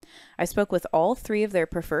I spoke with all three of their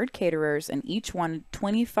preferred caterers, and each wanted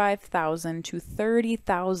 $25,000 to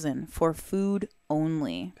 $30,000 for food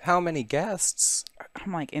only. How many guests?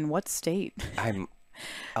 I'm like, in what state? I'm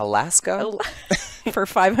Alaska? For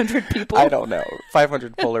 500 people? I don't know.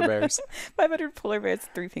 500 polar bears. 500 polar bears,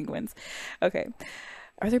 3 penguins. Okay.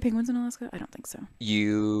 Are there penguins in Alaska? I don't think so.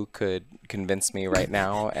 You could convince me right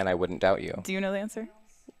now, and I wouldn't doubt you. Do you know the answer?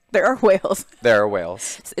 There are whales. There are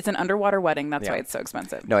whales. It's an underwater wedding. That's why it's so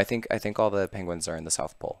expensive. No, I think all the penguins are in the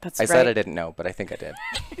South Pole. That's I right. said I didn't know, but I think I did.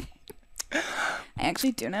 I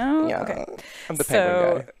actually do know. Yeah. Okay. I'm the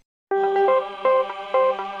penguin guy.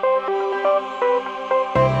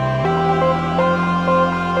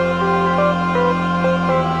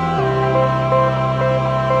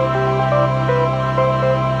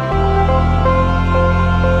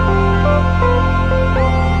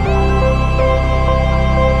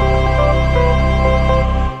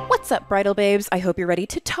 What's up, bridal babes? I hope you're ready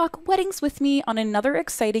to talk weddings with me on another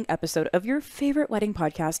exciting episode of your favorite wedding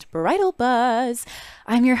podcast, Bridal Buzz.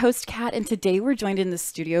 I'm your host, Kat, and today we're joined in the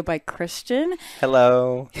studio by Christian.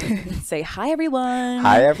 Hello. Say hi, everyone.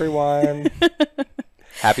 Hi, everyone.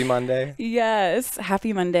 Happy Monday. Yes,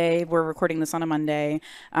 happy Monday. We're recording this on a Monday.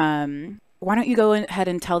 Why don't you go ahead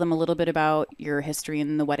and tell them a little bit about your history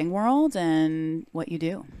in the wedding world and what you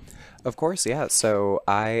do? Of course, yeah. So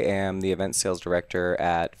I am the event sales director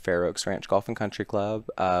at Fair Oaks Ranch Golf and Country Club.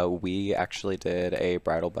 We actually did a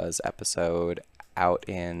Bridal Buzz episode out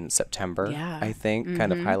in September, I think,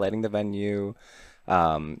 kind of highlighting the venue,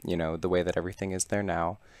 the way that everything is there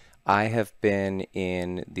now. I have been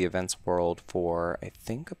in the events world for, I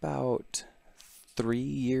think, about 3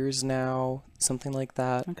 years now, something like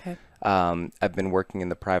that. Okay. I've been working in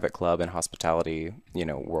the private club and hospitality,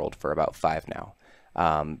 world for about 5 now.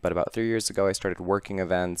 But about 3 years ago, I started working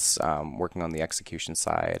events, working on the execution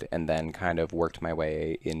side, and then kind of worked my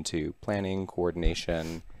way into planning,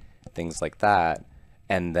 coordination, things like that.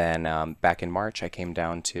 And then back in March, I came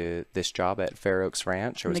down to this job at Fair Oaks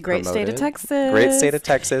Ranch. I was In the great state of promoted. Texas. Great state of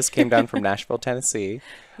Texas. Came down from Nashville, Tennessee.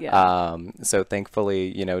 Yeah. So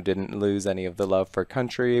thankfully, didn't lose any of the love for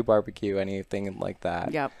country, barbecue, anything like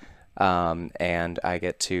that. Yep. And I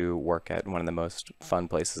get to work at one of the most fun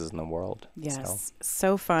places in the world. Yes,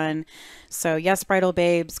 so fun. So yes, Bridal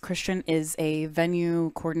Babes, Christian is a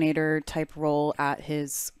venue coordinator type role at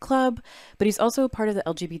his club, but he's also part of the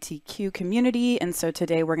LGBTQ community. And so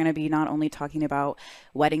today we're going to be not only talking about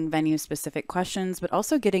wedding venue specific questions, but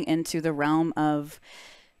also getting into the realm of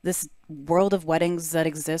this world of weddings that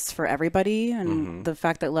exists for everybody, and the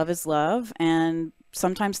fact that love is love, and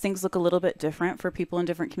sometimes things look a little bit different for people in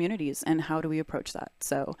different communities, and how do we approach that?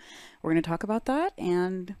 So we're going to talk about that,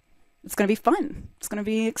 and it's going to be fun. It's going to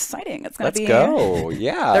be exciting. It's going to be... Let's go.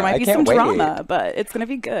 Yeah. There might be some wait. drama, but it's going to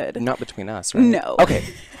be good. Not between us, right? No. Okay.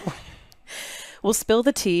 We'll spill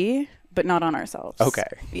the tea, but not on ourselves. Okay.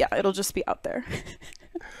 Yeah, it'll just be out there.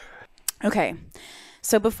 Okay.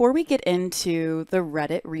 So before we get into the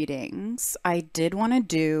Reddit readings, I did want to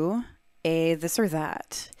do a this or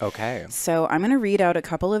that. Okay. So I'm going to read out a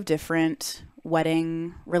couple of different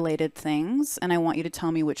wedding related things, and I want you to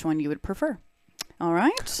tell me which one you would prefer. All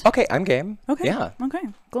right? Okay, I'm game. Okay. Yeah. Okay,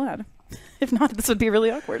 glad. If not, this would be really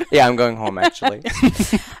awkward. Yeah, I'm going home, actually.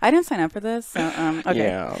 I didn't sign up for this. So, okay.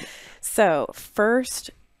 Yeah. So first,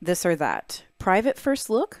 this or that. Private first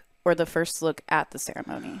look or the first look at the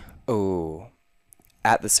ceremony? Oh,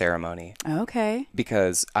 at the ceremony. Okay.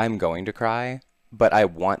 Because I'm going to cry, but I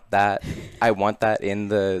want that. I want that in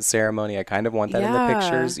the ceremony. I kind of want that in the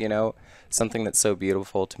pictures, Something that's so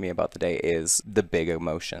beautiful to me about the day is the big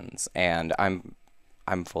emotions, and I'm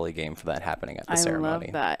fully game for that happening at the ceremony. I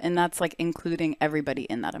love that. And that's like including everybody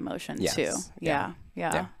in that emotion too. Yeah.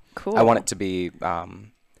 Cool. I want it to be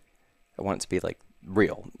like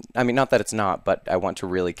real. I mean, not that it's not, but I want to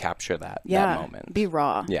really capture that moment. Be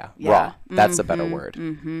raw. Yeah. Raw. That's a better word.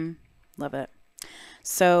 Love it.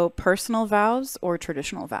 So personal vows or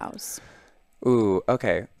traditional vows? Ooh,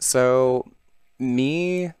 okay. So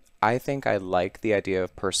I think I like the idea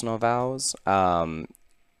of personal vows.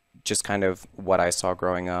 Just kind of what I saw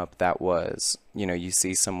growing up, that was, you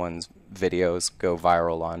see someone's videos go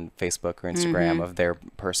viral on Facebook or Instagram of their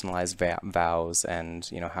personalized vows and,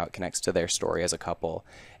 how it connects to their story as a couple.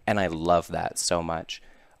 And I love that so much.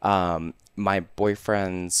 My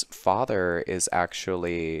boyfriend's father is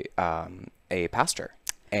actually a pastor.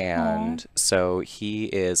 And so he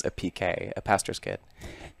is a PK, a pastor's kid.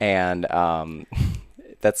 And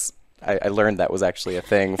I learned that was actually a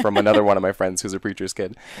thing from another one of my friends who's a preacher's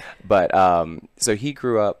kid. But so he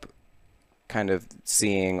grew up kind of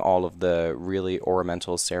seeing all of the really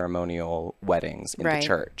ornamental ceremonial weddings in the Right.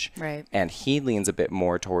 church. Right. And he leans a bit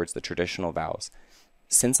more towards the traditional vows.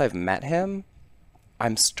 Since I've met him,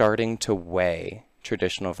 I'm starting to weigh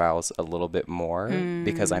traditional vows a little bit more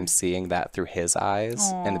because I'm seeing that through his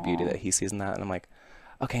eyes and the beauty Aw. that he sees in that. And I'm like,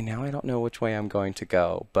 okay, now I don't know which way I'm going to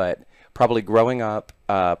go. But probably growing up,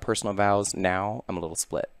 personal vows, now I'm a little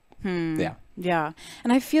split. Yeah. Yeah.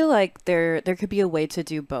 And I feel like there could be a way to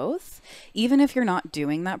do both. Even if you're not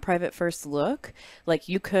doing that private first look, like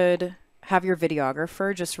you could have your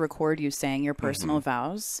videographer just record you saying your personal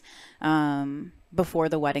vows before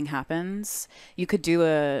the wedding happens. You could do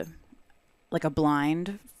a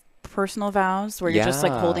blind personal vows where you're just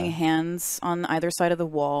like holding Yeah. hands on either side of the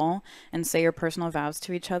wall and say your personal vows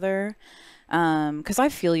to each other. Because I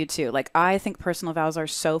feel you too. Like, I think personal vows are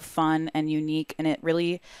so fun and unique, and it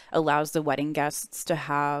really allows the wedding guests to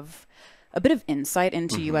have a bit of insight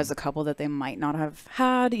into you as a couple that they might not have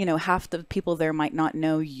had. You know, half the people there might not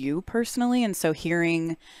know you personally, and so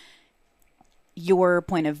hearing your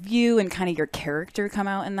point of view and kind of your character come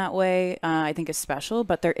out in that way, I think is special.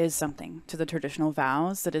 But there is something to the traditional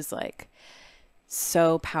vows that is like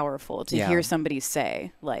so powerful to Yeah. hear somebody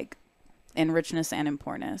say, like, in richness and in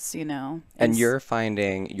poorness, you know. And It's- you're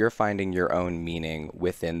finding your own meaning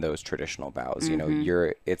within those traditional vows. You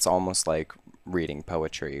know, it's almost like reading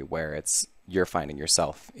poetry where you're finding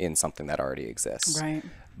yourself in something that already exists. right.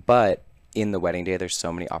 But in the wedding day, there's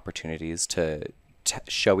so many opportunities to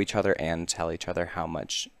show each other and tell each other how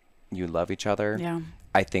much you love each other. Yeah.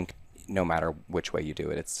 I think no matter which way you do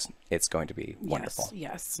it, it's going to be wonderful.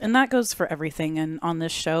 Yes. And that goes for everything. And on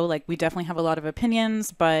this show, like, we definitely have a lot of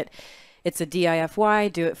opinions, but it's a DIFY,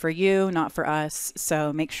 do it for you, not for us.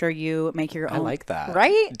 So make sure you make your I own. like that.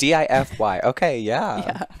 Right? DIFY. Okay, yeah.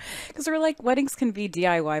 Yeah. Because we're like, weddings can be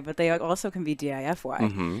DIY, but they also can be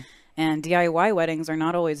DIFY. And DIY weddings are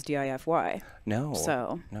not always DIFY. No.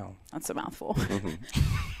 So No. that's a mouthful.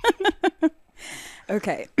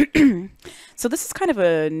 Okay. So this is kind of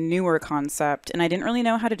a newer concept, and I didn't really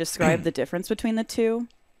know how to describe the difference between the two.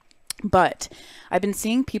 But I've been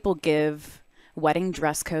seeing people give wedding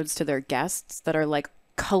dress codes to their guests that are like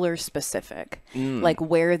color specific, like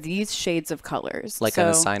wear these shades of colors. Like so, an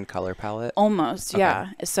assigned color palette? almost, Okay.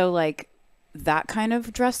 yeah. So like that kind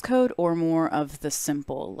of dress code, or more of the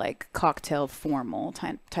simple, like cocktail formal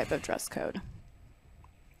type of dress code.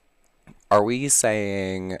 Are we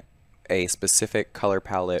saying a specific color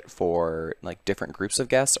palette for like different groups of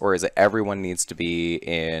guests, or is it everyone needs to be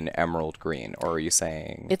in emerald green? Or are you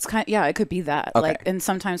saying It's yeah, it could be that. Okay. Like, and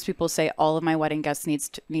sometimes people say all of my wedding guests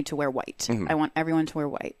need to wear white. I want everyone to wear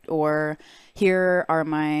white. Or here are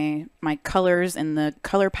my colors in the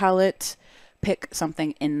color palette. Pick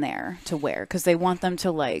something in there to wear because they want them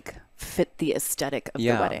to like fit the aesthetic of the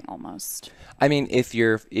Yeah. wedding almost. I mean, if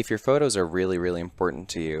your photos are really, really important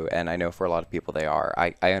to you, and I know for a lot of people they are,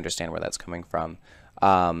 I understand where that's coming from.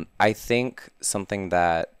 I think something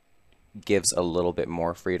that gives a little bit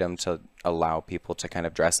more freedom to allow people to kind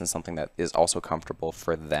of dress in something that is also comfortable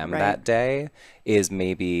for them Right. that day is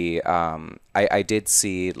maybe, I did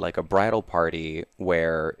see like a bridal party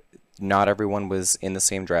where not everyone was in the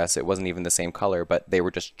same dress. It wasn't even the same color, but they were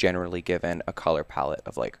just generally given a color palette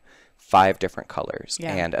of like 5 different colors.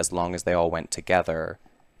 Yeah. And as long as they all went together,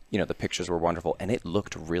 you know, the pictures were wonderful and it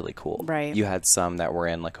looked really cool. Right. You had some that were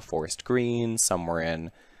in like a forest green, some were in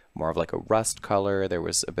more of like a rust color. There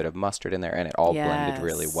was a bit of mustard in there and it all blended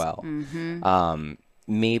really Yes. well.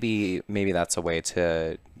 Maybe that's a way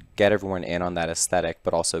to get everyone in on that aesthetic,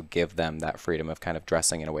 but also give them that freedom of kind of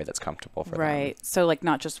dressing in a way that's comfortable for them. Right. So like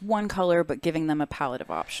not just one color, but giving them a palette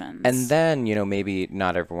of options. And then, you know, maybe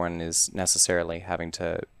not everyone is necessarily having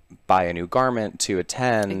to buy a new garment to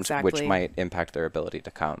attend, which Exactly. might impact their ability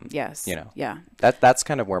to come. yes. You know, Yeah. that's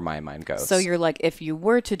kind of where my mind goes. So you're like, if you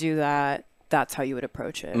were to do that, that's how you would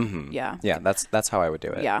approach it. Yeah. yeah, that's how I would do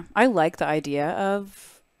it. Yeah. I like the idea of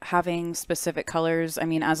having specific colors. I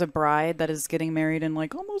mean, as a bride that is getting married in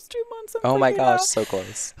like almost 2 months. I'm Oh my freaking gosh, out. so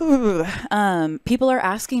close. People are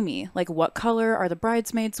asking me like, what color are the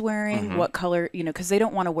bridesmaids wearing? What color, you know, because they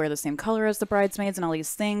don't want to wear the same color as the bridesmaids and all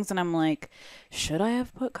these things. And I'm like, should I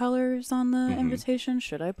have put colors on the invitation?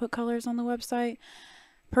 Should I put colors on the website?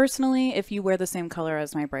 Personally, if you wear the same color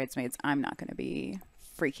as my bridesmaids, I'm not going to be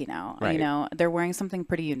freaking out. Right. You know, they're wearing something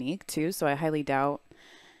pretty unique too, so I highly doubt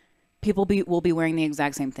people will be wearing the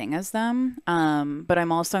exact same thing as them. But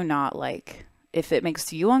I'm also not like, if it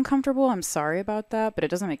makes you uncomfortable, I'm sorry about that, but it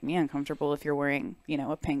doesn't make me uncomfortable if you're wearing, you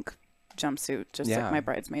know, a pink jumpsuit, just Yeah. like my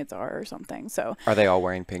bridesmaids are or something. So Are they all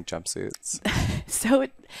wearing pink jumpsuits? so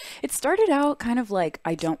it started out kind of like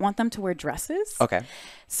I don't want them to wear dresses. Okay.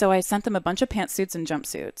 So I sent them a bunch of pantsuits and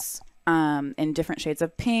jumpsuits in different shades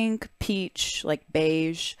of pink, peach, like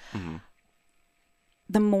beige.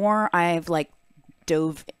 The more I've like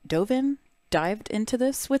dived into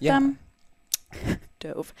this with Yeah. them.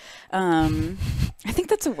 Dove. I think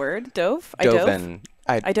that's a word. Dove. Dove in.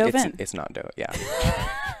 I dove in. It's not dove. Yeah.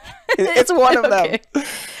 It's one of them.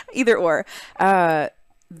 Either or.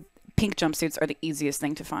 Pink jumpsuits are the easiest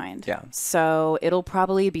thing to find. Yeah. So it'll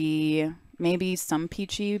probably be maybe some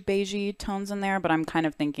peachy, beigey tones in there, but I'm kind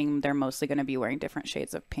of thinking they're mostly going to be wearing different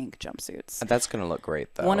shades of pink jumpsuits. That's going to look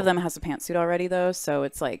great, though. One of them has a pantsuit already, though, so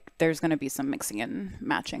it's like there's going to be some mixing and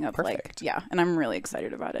matching of Perfect. and I'm really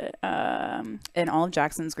excited about it. And all of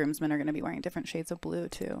Jackson's groomsmen are going to be wearing different shades of blue,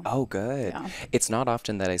 too. Oh, good. Yeah. It's not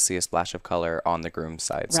often that I see a splash of color on the groom's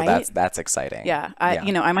side, so Right? that's exciting. Yeah,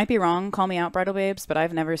 I might be wrong. Call me out, bridal babes, but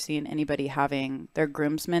I've never seen anybody having their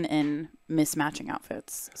groomsmen in mismatching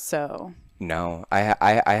outfits. So No, I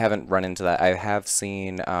haven't run into that. I have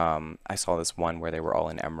seen, I saw this one where they were all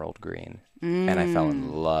in emerald green, and I fell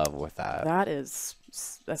in love with that. that is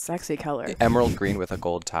a sexy color. Emerald green with a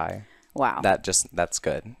gold tie. Wow. That's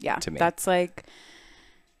good Yeah, to me. that's like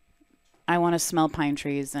I want to smell pine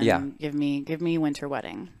trees and Yeah. give me winter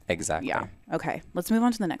wedding. Exactly. Yeah. Okay, let's move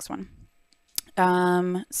on to the next one.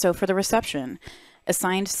 So for the reception,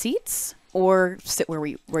 assigned seats or sit where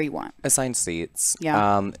you want. Assigned seats.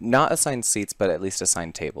 Yeah. Not assigned seats, but at least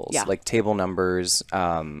assigned tables. Yeah. Like table numbers.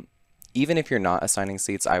 Even if you're not assigning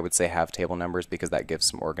seats, I would say have table numbers because that gives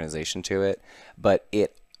some organization to it. But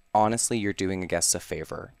honestly, you're doing a guest a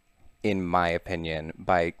favor, in my opinion,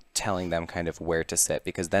 by telling them kind of where to sit,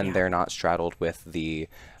 because then they're not straddled with the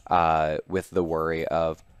worry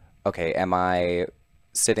of, okay, am I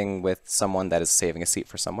sitting with someone that is saving a seat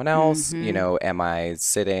for someone else? You know, am I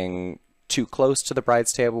sitting too close to the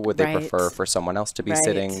bride's table? Would they Right. prefer for someone else to be Right.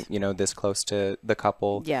 sitting, this close to the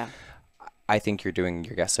couple? Yeah. I think you're doing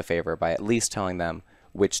your guests a favor by at least telling them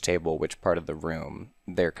which table, which part of the room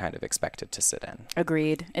they're kind of expected to sit in.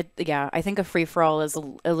 Agreed. I think a free-for-all is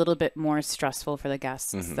a little bit more stressful for the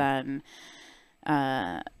guests than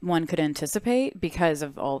one could anticipate because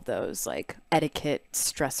of all of those like etiquette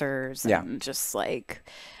stressors and just like,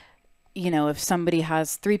 if somebody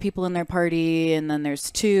has 3 people in their party and then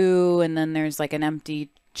there's 2 and then there's like an empty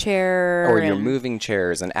chair Or you're moving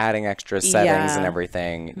chairs and adding extra settings and Yeah.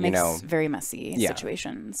 everything, makes very messy Yeah.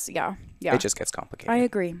 situations. Yeah. it just gets complicated. I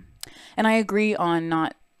agree. And I agree on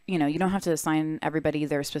not, you don't have to assign everybody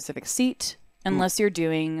their specific seat unless you're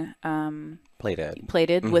doing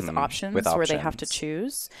plated with options where they have to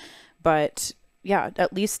choose. But yeah,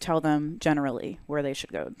 at least tell them generally where they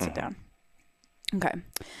should go and sit down. Okay.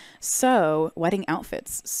 So, wedding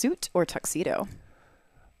outfits, suit or tuxedo?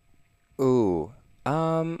 Ooh.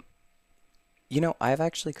 I've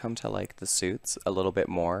actually come to like the suits a little bit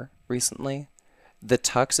more recently. The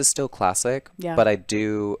tux is still classic, Yeah. but I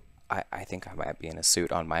think I might be in a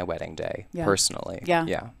suit on my wedding day, personally. Yeah.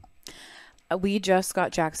 Yeah. We just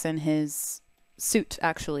got Jackson his suit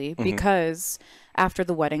actually because after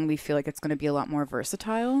the wedding we feel like it's going to be a lot more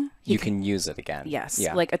versatile. You can use it again. Yes.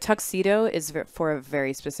 Yeah. Like a tuxedo is for a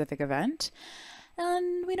very specific event.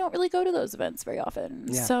 And we don't really go to those events very often.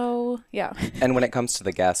 Yeah. So, yeah. And when it comes to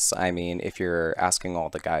the guests, I mean, if you're asking all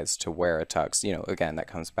the guys to wear a tux, again, that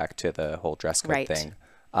comes back to the whole dress code Right. thing.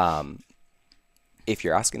 If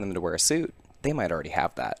you're asking them to wear a suit, they might already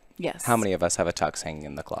have that. Yes. How many of us have a tux hanging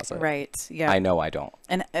in the closet? Right. Yeah. I know I don't.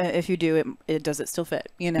 And if you do, it does it still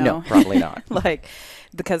fit, No, probably not.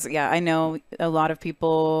 Because, I know a lot of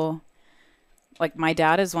people, like my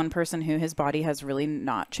dad is one person who his body has really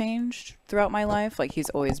not changed throughout my life. Like he's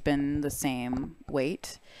always been the same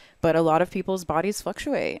weight, but a lot of people's bodies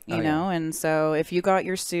fluctuate, you know? And so if you got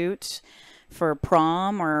your suit for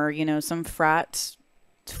prom or, some frat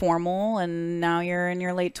formal and now you're in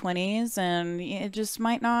your late 20s and it just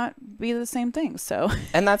might not be the same thing. So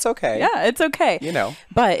And that's okay. yeah, it's okay.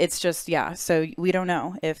 But it's just, so we don't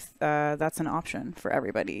know if that's an option for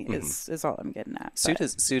everybody is all I'm getting at. Suit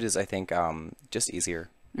is I think just easier.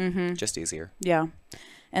 Just easier. Yeah.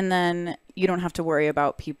 And then you don't have to worry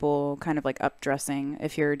about people kind of like up dressing.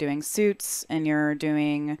 If you're doing suits and you're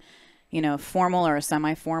doing, formal or a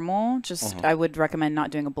semi-formal, just I would recommend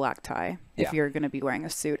not doing a black tie if you're going to be wearing a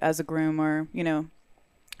suit as a groom or, in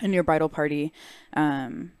your bridal party,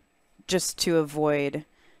 just to avoid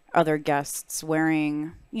other guests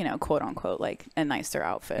wearing, quote unquote, like a nicer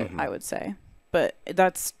outfit, I would say. But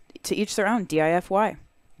that's to each their own, DIFY.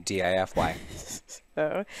 DIFY.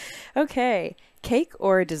 So, okay. Cake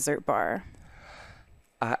or a dessert bar?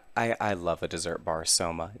 I love a dessert bar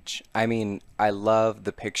so much. I mean, I love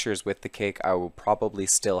the pictures with the cake. I will probably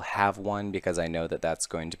still have one because I know that that's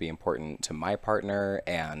going to be important to my partner,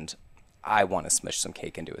 and I want to smush some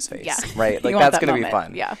cake into his face, Yeah. right? Like You want that's that going to be moment.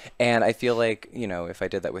 fun. Yeah. And I feel like, if I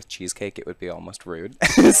did that with cheesecake, it would be almost rude.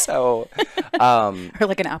 So, Or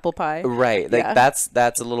like an apple pie. right, like Yeah.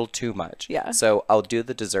 that's a little too much. Yeah. So I'll do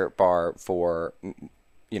the dessert bar for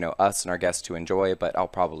us and our guests to enjoy, but I'll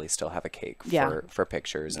probably still have a cake Yeah. for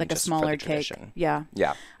pictures and Like a just for smaller the cake. tradition. Yeah.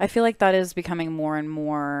 Yeah. I feel like that is becoming more and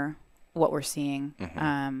more what we're seeing.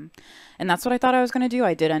 Mm-hmm. And that's what I thought I was going to do.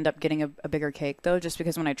 I did end up getting a bigger cake though, just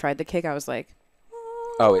because when I tried the cake, I was like,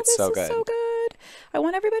 Oh, it's this so is good. so good. I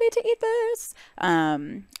want everybody to eat this.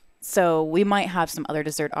 So we might have some other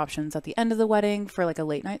dessert options at the end of the wedding for like a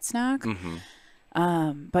late night snack. Mm-hmm.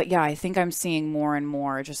 But yeah, I think I'm seeing more and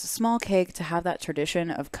more just a small cake to have that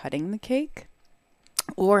tradition of cutting the cake,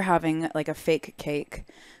 or having like a fake cake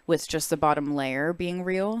with just the bottom layer being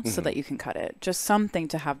real so that you can cut it. Just something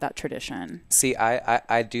to have that tradition. See,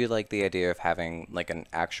 I do like the idea of having like an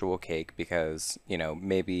actual cake because,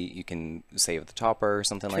 maybe you can save the topper or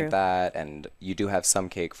something True. like that. And you do have some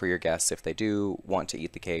cake for your guests if they do want to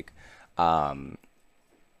eat the cake.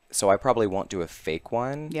 So I probably won't do a fake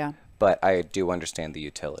one. Yeah. But I do understand the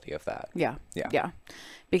utility of that. Yeah. Yeah. Yeah.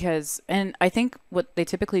 Because, and I think what they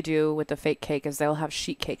typically do with the fake cake is they'll have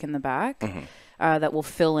sheet cake in the back that will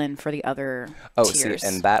fill in for the other Oh, tiers. see,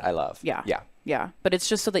 and that I love. Yeah. Yeah. Yeah. But it's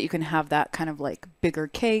just so that you can have that kind of like bigger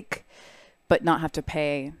cake, but not have to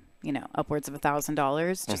pay, upwards of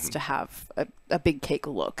 $1,000 just to have a big cake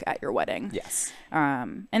look at your wedding. Yes.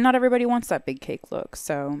 And not everybody wants that big cake look.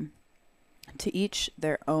 So to each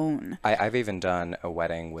their own. I've even done a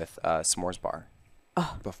wedding with a s'mores bar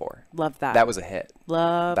before. Love that. That was a hit.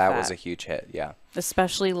 Love That was a huge hit. Yeah.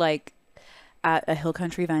 Especially like at a hill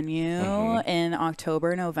country venue in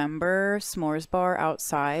October, November, s'mores bar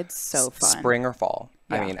outside. So fun. Spring or fall.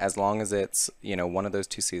 Yeah. I mean, as long as it's, one of those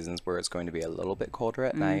two seasons where it's going to be a little bit colder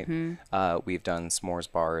at night, we've done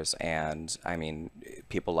s'mores bars, and I mean,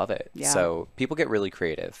 people love it. Yeah. So people get really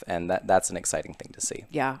creative, and that's an exciting thing to see.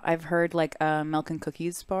 Yeah, I've heard like milk and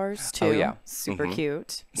cookies bars too. Oh, yeah. Super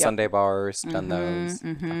cute. Yep. Sunday bars, done those.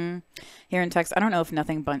 Here in Texas, I don't know if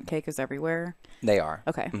nothing bundt cake is everywhere. They are.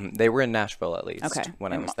 Okay. They were in Nashville at least Okay.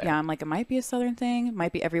 when I was there. Yeah, I'm like, it might be a southern thing. It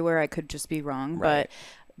might be everywhere. I could just be wrong. Right. But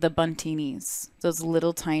the buntinis, those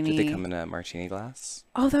little tiny. Did they come in a martini glass?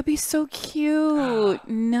 Oh, that'd be so cute.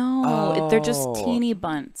 No, they're just teeny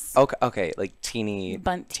bunts. Okay, like teeny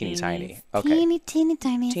Buntinis. tiny. Okay. Teeny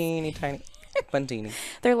tiny. Teeny tiny. Buntini.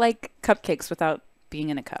 They're like cupcakes without being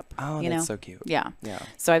in a cup. Oh, you that's know? so cute. Yeah. Yeah.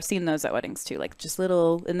 So I've seen those at weddings too, like just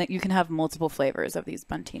little, and that you can have multiple flavors of these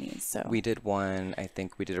buntinis. So We did one, I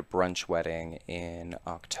think we did a brunch wedding in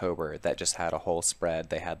October that just had a whole spread.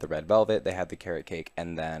 They had the red velvet, they had the carrot cake,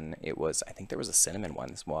 and then I think there was a cinnamon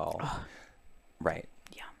one as well. Right.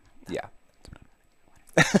 yeah,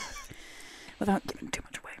 Yeah. without giving too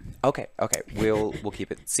much away. Okay. We'll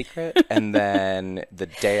keep it secret, and then the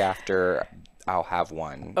day after I'll have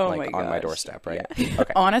one Oh like my on my gosh. doorstep, right? Yeah.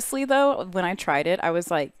 Okay. Honestly, though, when I tried it, I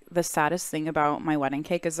was like, the saddest thing about my wedding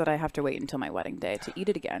cake is that I have to wait until my wedding day to eat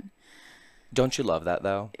it again. Don't you love that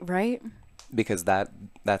though? Right? Because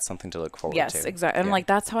that's something to look forward to. Yes, exactly. I'm Yeah. like,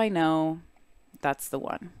 that's how I know that's the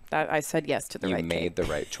one. That I said yes to the You right made cake. the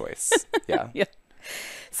right choice. Yeah. Yeah.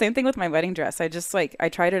 Same thing with my wedding dress. I just like, I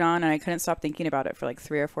tried it on and I couldn't stop thinking about it for like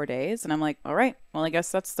 3 or 4 days. And I'm like, all right, well, I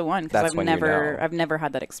guess that's the one. Because That's when you know. I've never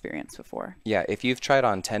had that experience before. Yeah, if you've tried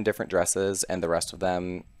on 10 different dresses and the rest of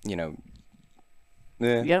them,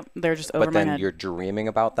 eh, Yep. They're just over but my then head. you're dreaming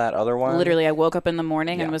about that other one. Literally, I woke up in the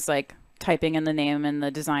morning and Yeah. was like typing in the name and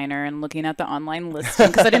the designer and looking at the online listing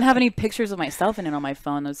because I didn't have any pictures of myself in it on my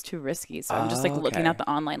phone. That was too risky. So I'm just like looking Okay. at the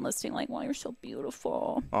online listing like, wow, you're so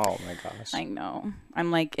beautiful. Oh my gosh. I know.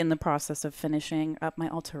 I'm like in the process of finishing up my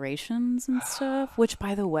alterations and stuff, which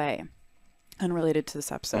by the way, unrelated to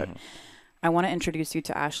this episode, I want to introduce you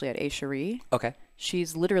to Ashley at A Cherie. Okay.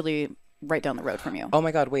 She's literally right down the road from you. Oh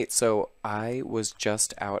my God, wait. So I was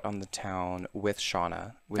just out on the town with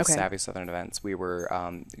Shauna with Okay. Savvy Southern Events. We were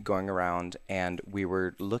going around and we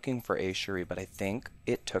were looking for A Cherie, but I think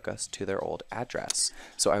it took us to their old address.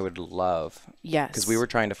 So I would love, Yes. because we were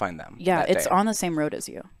trying to find them. Yeah, that it's day. on the same road as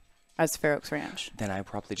you, as Fair Oaks Ranch. Then I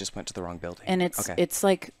probably just went to the wrong building. And it's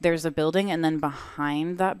like there's a building, and then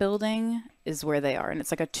behind that building is where they are, and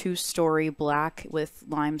it's like a 2-story black with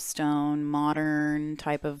limestone, modern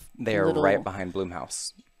type of. They are little... right behind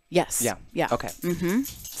Bloomhouse. Yes. Yeah. Yeah. Okay.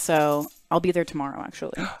 So I'll be there tomorrow,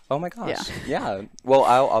 actually. Oh my gosh. Yeah. Yeah. Well,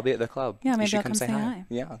 I'll be at the club. Yeah, You maybe should I'll come say hi.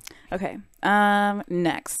 Yeah. Okay.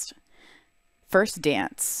 Next. First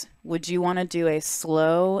dance. Would you want to do a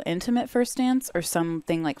slow, intimate first dance or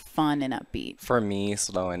something like fun and upbeat? For me,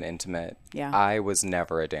 slow and intimate. Yeah. I was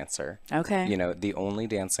never a dancer. Okay. You know, the only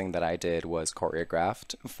dancing that I did was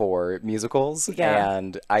choreographed for musicals. Yeah.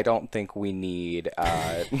 And I don't think we need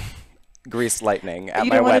grease lightning at You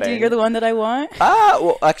my don't want to wedding. do You're the One That I Want?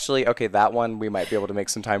 Well, actually, okay, that one we might be able to make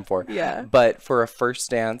some time for. Yeah. But for a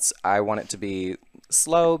first dance, I want it to be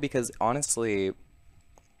slow because honestly,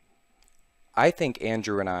 I think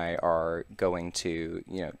Andrew and I are going to,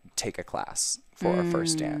 take a class for our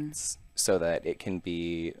first dance so that it can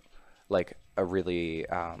be like a really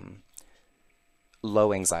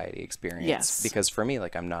low anxiety experience. Yes. Because for me,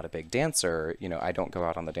 like I'm not a big dancer, I don't go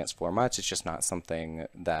out on the dance floor much. It's just not something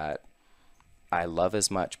that I love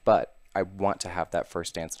as much, but I want to have that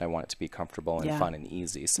first dance and I want it to be comfortable and fun and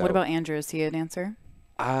easy. So what about Andrew? Is he a dancer?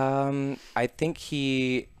 I think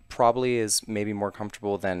he probably is maybe more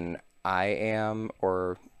comfortable than I am,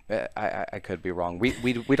 or I could be wrong.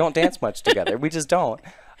 We don't dance much together. We just don't.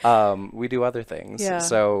 We do other things. Yeah.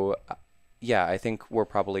 So yeah, I think we're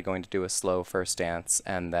probably going to do a slow first dance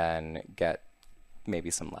and then get maybe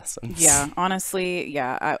some lessons. Yeah, honestly,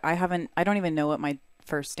 yeah. I don't even know what my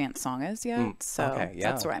first dance song is yet. So okay, yeah.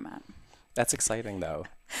 that's where I'm at. That's exciting though.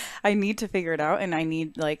 I need to figure it out, and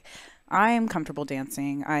I am comfortable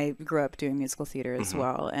dancing. I grew up doing musical theater as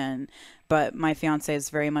well, but my fiance is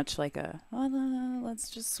very much like let's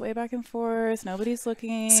just sway back and forth. Nobody's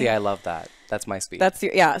looking. See, I love that. That's my speed.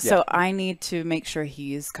 So I need to make sure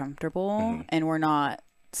he's comfortable and we're not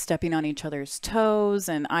stepping on each other's toes.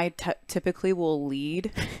 And I typically will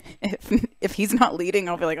lead. If he's not leading,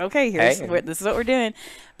 I'll be like, okay, this is what we're doing.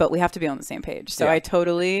 But we have to be on the same page. So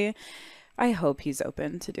I hope he's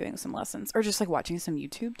open to doing some lessons or just like watching some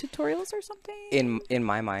YouTube tutorials or something. In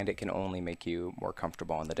my mind, it can only make you more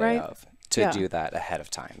comfortable on the day of to do that ahead of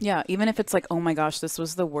time. Yeah, even if it's like, oh my gosh, this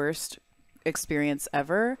was the worst experience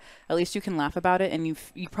ever, at least you can laugh about it, and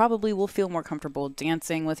you probably will feel more comfortable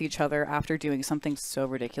dancing with each other after doing something so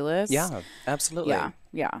ridiculous. Yeah, absolutely.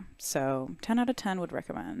 Yeah. So 10 out of 10 would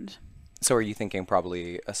recommend. So are you thinking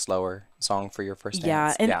probably a slower song for your first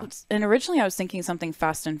dance? And originally I was thinking something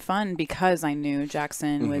fast and fun because I knew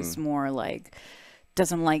Jackson was more like,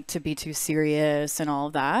 doesn't like to be too serious and all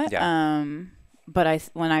of that. Yeah. But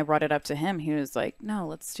when I brought it up to him, he was like, no,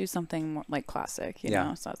 let's do something more like classic, you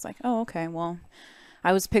know? So I was like, oh, okay, well,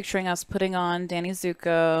 I was picturing us putting on Danny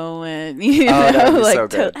Zuko and, that'd be so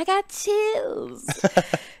good. I got chills.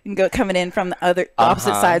 And coming in from the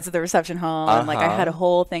opposite sides of the reception hall. And like, I had a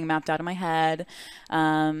whole thing mapped out in my head.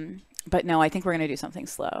 But no, I think we're going to do something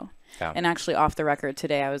slow. Yeah. And actually off the record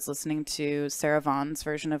today, I was listening to Sarah Vaughan's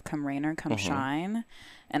version of Come Rain or Come Shine.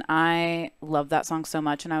 And I love that song so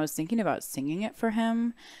much. And I was thinking about singing it for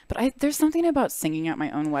him. But there's something about singing at my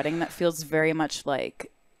own wedding that feels very much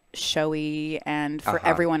like showy and for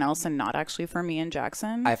everyone else and not actually for me and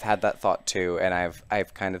Jackson. I've had that thought too. And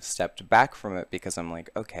I've kind of stepped back from it because I'm like,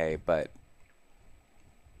 okay, but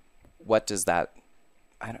what does that,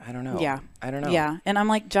 I don't know. Yeah. I don't know. Yeah. And I'm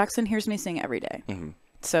like, Jackson hears me sing every day.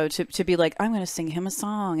 So to be like, I'm going to sing him a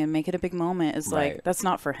song and make it a big moment is like, that's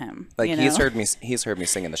not for him. Like he's heard me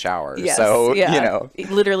sing in the shower. Yes, so,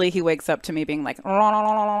 literally he wakes up to me being like,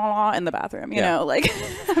 in the bathroom, you know, like,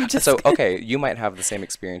 I'm just. So, okay, you might have the same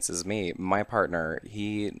experience as me. My partner,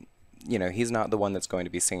 he's not the one that's going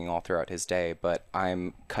to be singing all throughout his day, but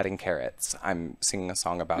I'm cutting carrots. I'm singing a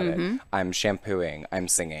song about it. I'm shampooing. I'm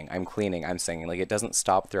singing. I'm cleaning. I'm singing. Like, it doesn't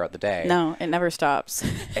stop throughout the day. No, it never stops.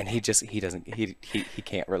 And he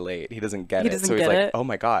can't relate. He doesn't get it. So he's like, oh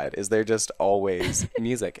my God, is there just always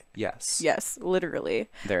music? Yes. Yes, literally.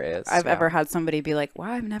 There is. I've ever had somebody be like,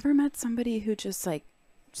 wow, I've never met somebody who just like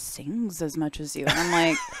sings as much as you. And I'm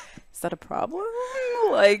like, is that a problem?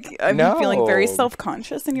 Like, I'm feeling very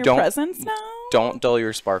self-conscious in your presence now. Don't dull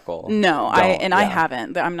your sparkle. No, I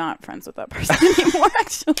haven't. I'm not friends with that person anymore,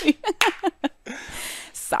 actually.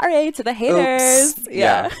 Sorry to the haters. Oops.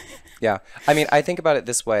 Yeah. I mean, I think about it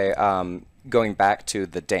this way, going back to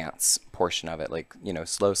the dance portion of it, like,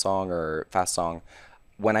 slow song or fast song.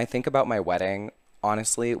 When I think about my wedding,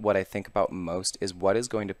 honestly, what I think about most is what is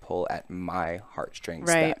going to pull at my heartstrings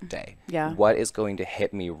that day. Yeah. What is going to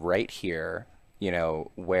hit me right here,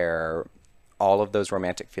 where all of those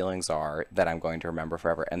romantic feelings are that I'm going to remember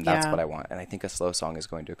forever. And that's what I want. And I think a slow song is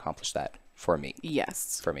going to accomplish that for me.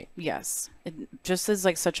 Yes. For me. Yes. It just is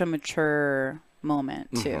like such a mature moment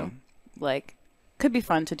too. Like, could be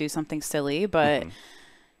fun to do something silly, but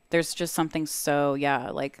there's just something so,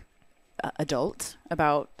 like adult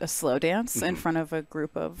about a slow dance in front of a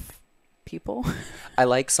group of people. I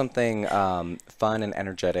like something fun and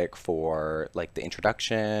energetic for like the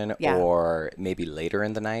introduction Yeah. or maybe later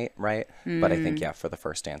in the night, right? But I think, Mm. yeah, for the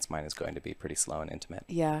first dance, mine is going to be pretty slow and intimate.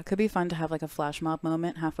 Yeah, it could be fun to have like a flash mob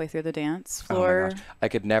moment halfway through the dance Oh my gosh. floor. I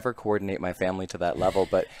could never coordinate my family to that level,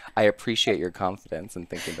 but I appreciate your confidence in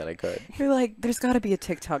thinking that I could. You're like, there's got to be a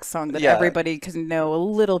TikTok song that Yeah. everybody can know a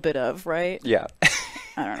little bit of, right? Yeah.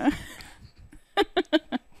 I don't know.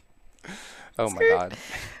 Oh my God.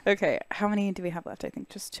 Okay, how many do we have left? I think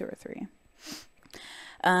just 2 or 3.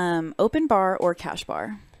 Open bar or cash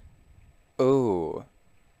bar? Oh,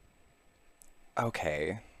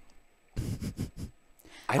 okay.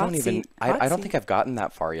 I Hot don't even, seat, hot I don't seat. think I've gotten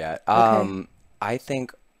that far yet. Okay. I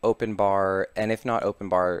think open bar, and if not open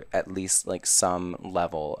bar, at least like some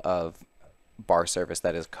level of bar service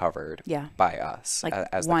that is covered Yeah. by us Like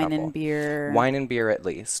as the wine couple. and beer. Wine and beer at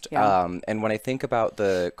least. Yeah. And when I think about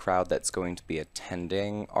the crowd that's going to be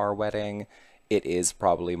attending our wedding, it is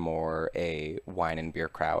probably more a wine and beer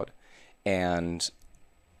crowd. And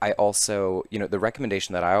I also, the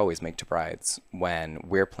recommendation that I always make to brides when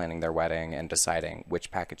we're planning their wedding and deciding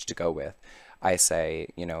which package to go with, I say,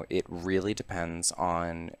 it really depends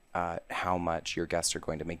on how much your guests are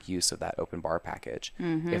going to make use of that open bar package.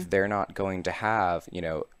 If they're not going to have,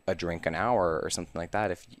 a drink an hour or something like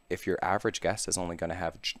that, if your average guest is only going to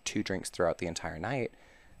have 2 drinks throughout the entire night,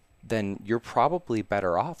 then you're probably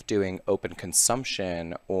better off doing open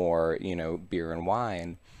consumption or, beer and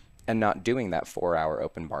wine and not doing that 4-hour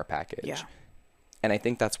open bar package. Yeah. And I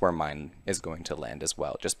think that's where mine is going to land as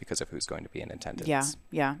well, just because of who's going to be in attendance. Yeah,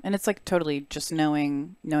 yeah. And it's like totally just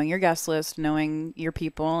knowing your guest list, knowing your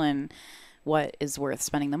people and what is worth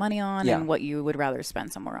spending the money on Yeah. and what you would rather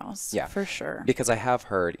spend somewhere else. Yeah. For sure. Because I have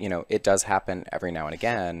heard, it does happen every now and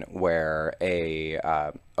again where a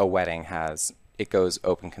wedding it goes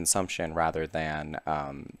open consumption rather than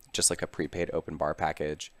just like a prepaid open bar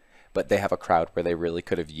package. But they have a crowd where they really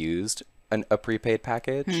could have used a prepaid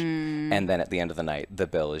package. And then at the end of the night, the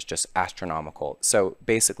bill is just astronomical. So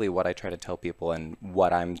basically what I try to tell people and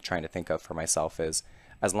what I'm trying to think of for myself is,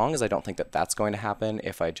 as long as I don't think that that's going to happen,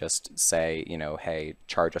 if I just say, hey,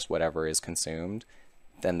 charge us whatever is consumed,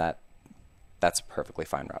 then that's a perfectly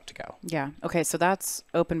fine route to go. Yeah. Okay, so that's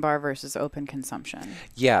open bar versus open consumption.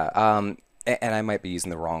 Yeah. And I might be using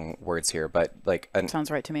the wrong words here, but like Sounds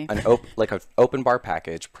right to me. like an open bar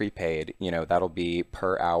package, prepaid, that'll be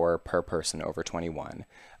per hour per person over 21.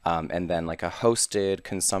 And then like a hosted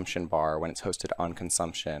consumption bar, when it's hosted on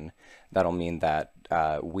consumption, that'll mean that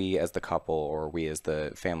we as the couple or we as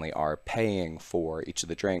the family are paying for each of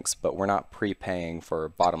the drinks, but we're not prepaying for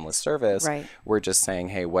bottomless service. Right. We're just saying,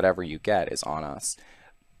 hey, whatever you get is on us.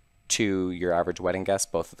 To your average wedding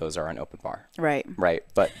guest, both of those are on open bar. Right. Right.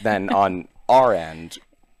 But then on our end,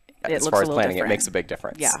 It as looks far a as little planning, it different. makes a big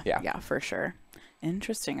difference. Yeah. Yeah. Yeah, for sure.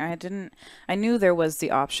 Interesting. I knew there was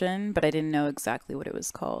the option, but I didn't know exactly what it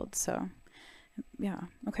was called. So, yeah.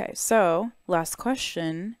 Okay. So, last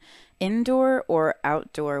question. Indoor or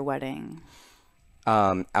outdoor wedding?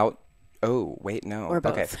 Oh, wait, no. Or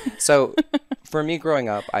both. Okay. So for me growing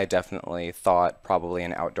up, I definitely thought probably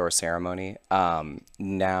an outdoor ceremony.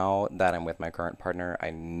 Now that I'm with my current partner,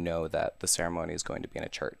 I know that the ceremony is going to be in a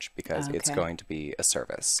church because it's Okay. going to be a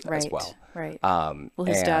service as Right. well. Right. Will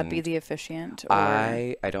his dad be and the officiant? Or...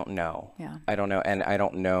 I don't know. Yeah. I don't know, and I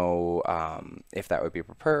don't know if that would be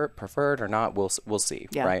preferred or not. We'll see.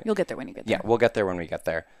 Yeah. Right. You'll get there when you get there. Yeah, we'll get there when we get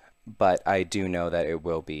there. But I do know that it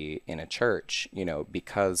will be in a church,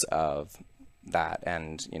 because of that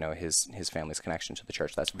and, his family's connection to the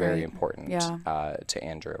church. That's very Right. important Yeah. to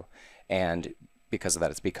Andrew. And because of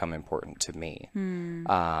that, it's become important to me.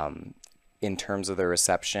 In terms of the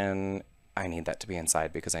reception, I need that to be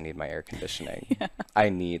inside because I need my air conditioning. I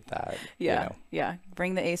need that. Yeah. Yeah.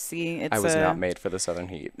 Bring the AC. It's I was not made for the southern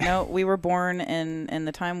heat. No, we were born in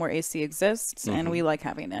the time where AC exists, and we like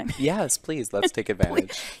having it. Yes, please. Let's take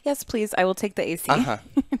advantage. Yes, please. I will take the AC.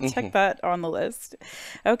 Check that on the list.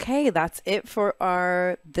 Okay, that's it for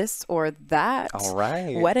our this or that All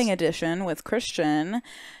right. wedding edition with Christian.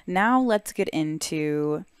 Now let's get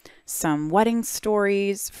into some wedding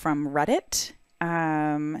stories from Reddit.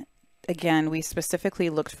 Again, we specifically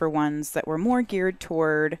looked for ones that were more geared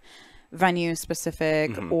toward venue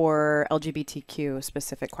specific or LGBTQ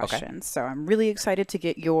specific questions. So I'm really excited to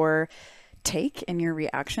get your take and your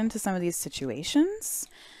reaction to some of these situations.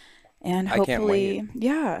 And I can't wait.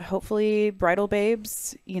 hopefully bridal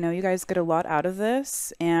babes, you guys get a lot out of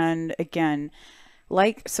this. And again,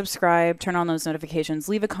 like, subscribe, turn on those notifications,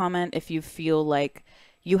 leave a comment if you feel like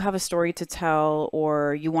you have a story to tell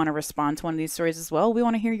or you want to respond to one of these stories as well, we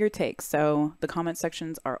want to hear your takes. So the comment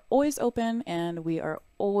sections are always open and we are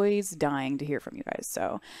always dying to hear from you guys.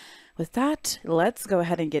 So with that, let's go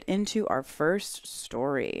ahead and get into our first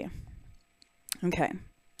story. Okay.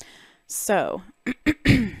 So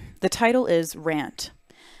the title is Rant.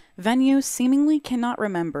 Venue seemingly cannot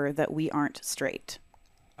remember that we aren't straight.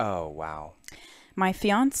 Oh, wow. My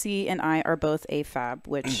fiancé and I are both AFAB,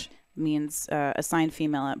 which means assigned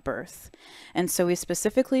female at birth. And so we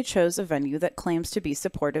specifically chose a venue that claims to be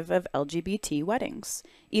supportive of LGBT weddings,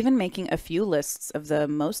 even making a few lists of the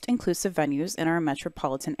most inclusive venues in our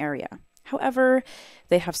metropolitan area. However,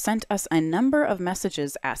 they have sent us a number of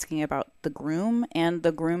messages asking about the groom and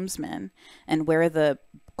the groomsmen and where the,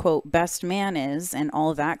 quote, best man is and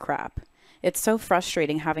all that crap. It's so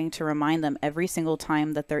frustrating having to remind them every single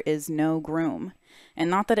time that there is no groom. And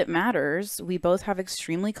not that it matters, we both have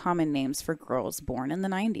extremely common names for girls born in the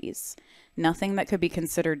 90s. Nothing that could be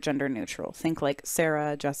considered gender neutral. Think like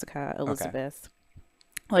Sarah, Jessica, Elizabeth.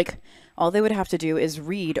 Like, all they would have to do is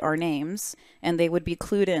read our names, and they would be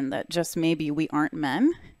clued in that just maybe we aren't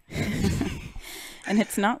men. And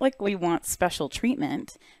it's not like we want special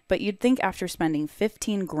treatment, but you'd think after spending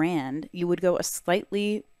 15 grand, you would get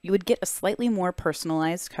a slightly more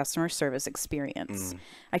personalized customer service experience.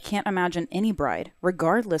 I can't imagine any bride,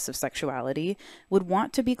 regardless of sexuality, would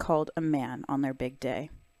want to be called a man on their big day.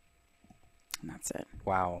 And that's it.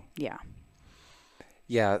 Wow. Yeah.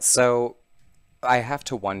 Yeah, so I have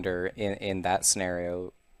to wonder in that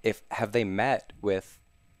scenario, have they met with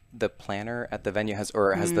the planner at the venue, has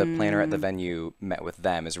the planner at the venue met with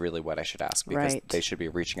them is really what I should ask, because Right. they should be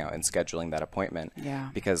reaching out and scheduling that appointment. Yeah.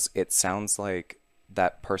 Because it sounds like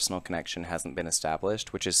that personal connection hasn't been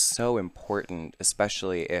established, which is so important,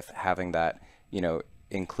 especially if having that,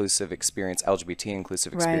 inclusive experience, LGBT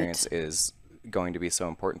inclusive Right. experience is going to be so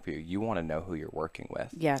important for you. You want to know who you're working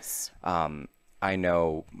with. Yes. I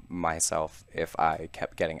know myself, if I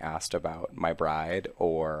kept getting asked about my bride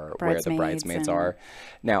or where the Bridesmaids bridesmaids and- are.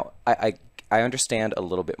 Now, I understand a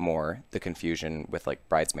little bit more the confusion with like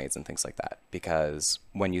bridesmaids and things like that, because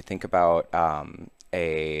when you think about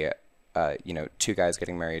two guys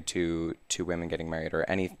getting married, two women getting married, or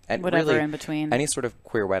Whatever really in between. any sort of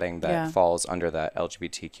queer wedding that Yeah. falls under that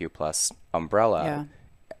LGBTQ plus umbrella, Yeah.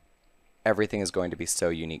 everything is going to be so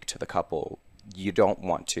unique to the couple. You don't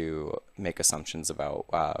want to make assumptions about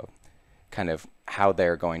kind of how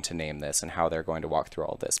they're going to name this and how they're going to walk through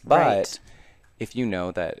all this. But Right. if you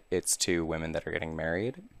know that it's two women that are getting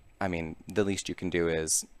married, I mean, the least you can do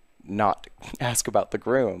is not ask about the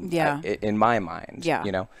groom. Yeah. In my mind.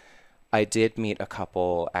 Yeah. I did meet a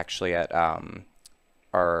couple actually at one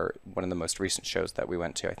of the most recent shows that we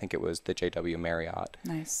went to. I think it was the JW Marriott.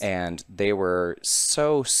 Nice. And they were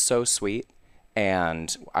so sweet.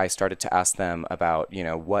 And I started to ask them about,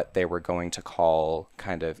 what they were going to call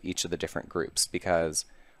kind of each of the different groups, because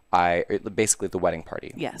basically the wedding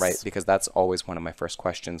party, Yes. right? Because that's always one of my first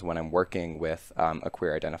questions when I'm working with a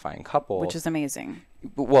queer identifying couple. Which is amazing.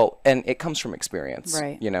 Well, and it comes from experience,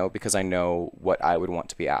 Right. Because I know what I would want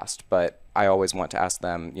to be asked. But I always want to ask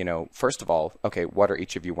them, first of all, okay, what are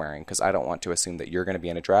each of you wearing? Because I don't want to assume that you're going to be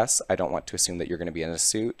in a dress. I don't want to assume that you're going to be in a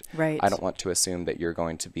suit. Right. I don't want to assume that you're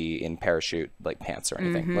going to be in parachute like pants or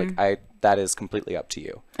anything. Like that is completely up to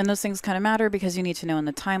you. And those things kind of matter because you need to know in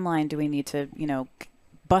the timeline, do we need to,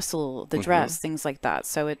 bustle the dress, things like that.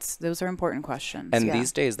 So those are important questions. And Yeah.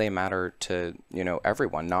 these days they matter to,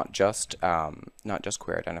 everyone, not just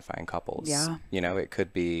queer identifying couples. Yeah. It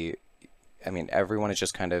could be, everyone is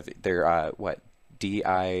just kind of, they're, FY.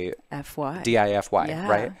 DIFY, Yeah.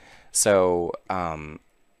 right? So,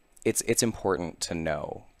 it's important to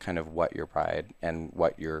know kind of what your bride and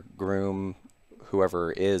what your groom,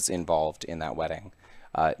 whoever is involved in that wedding,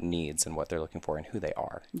 needs and what they're looking for and who they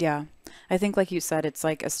are. Yeah. I think like you said, it's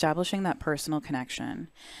like establishing that personal connection.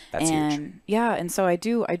 That's and huge. Yeah, and so I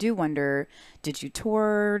do wonder, did you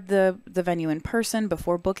tour the venue in person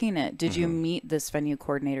before booking it? Did you meet this venue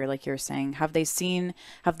coordinator like you're saying? Have they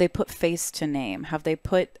put face to name? Have they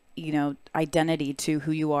put, identity to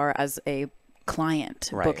who you are as a client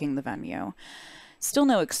Right. booking the venue? Still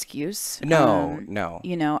no excuse. No.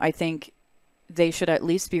 I think they should at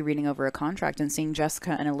least be reading over a contract, and seeing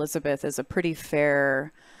Jessica and Elizabeth is a pretty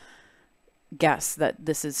fair guess that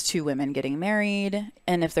this is two women getting married.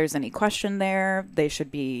 And if there's any question there, they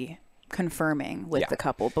should be confirming with Yeah. the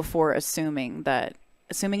couple before assuming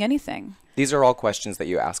anything. These are all questions that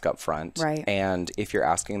you ask up front. Right. And if you're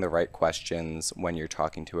asking the right questions when you're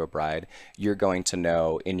talking to a bride, you're going to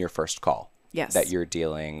know in your first call Yes. that you're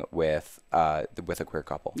dealing with a queer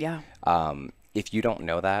couple. Yeah. if you don't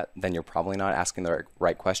know that, then you're probably not asking the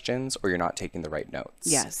right questions, or you're not taking the right notes.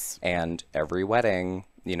 Yes. And every wedding,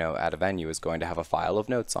 you know, at a venue is going to have a file of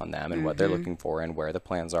notes on them and what they're looking for and where the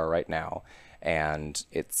plans are right now. And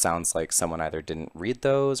it sounds like someone either didn't read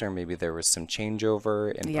those, or maybe there was some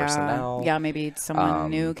changeover in personnel. Yeah, maybe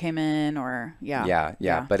someone new came in, or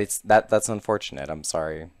Yeah. But that's unfortunate. I'm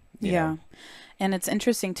sorry. You know. And it's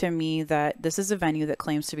interesting to me that this is a venue that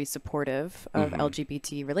claims to be supportive of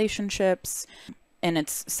LGBT relationships. And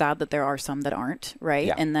it's sad that there are some that aren't, right?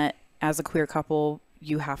 Yeah. And that as a queer couple,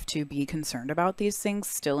 you have to be concerned about these things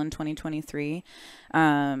still in 2023.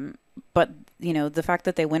 But, you know, the fact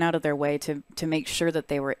that they went out of their way to make sure that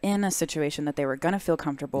they were in a situation that they were going to feel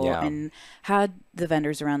comfortable and had the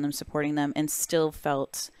vendors around them supporting them, and still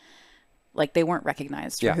felt like they weren't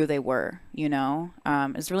recognized for who they were, you know,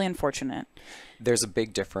 is really unfortunate. There's a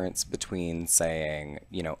big difference between saying,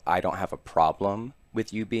 you know, I don't have a problem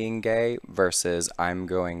with you being gay versus I'm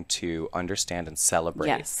going to understand and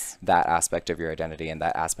celebrate that aspect of your identity and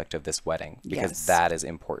that aspect of this wedding, because that is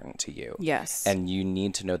important to you. Yes. And you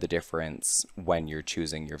need to know the difference when you're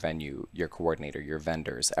choosing your venue, your coordinator, your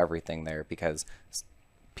vendors, everything there, because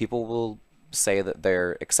people will say that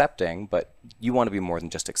they're accepting, but you want to be more than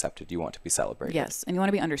just accepted. You want to be celebrated. Yes. And you want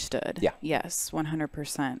to be understood. Yeah. Yes,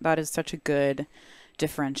 100%. That is such a good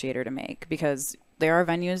differentiator to make, because there are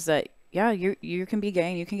venues that, yeah, you can be gay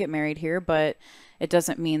and you can get married here, but it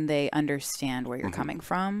doesn't mean they understand where you're coming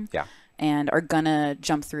from. Yeah. And are gonna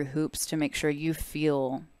jump through hoops to make sure you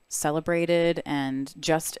feel celebrated and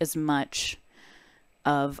just as much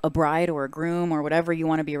of a bride or a groom or whatever you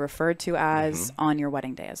want to be referred to as on your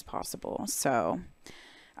wedding day as possible. So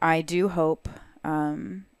I do hope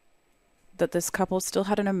that this couple still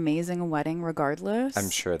had an amazing wedding regardless. I'm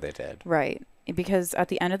sure they did. Right. Because at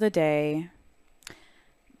the end of the day,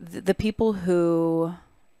 the people who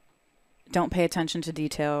don't pay attention to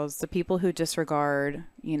details, the people who disregard,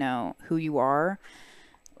 you know, who you are,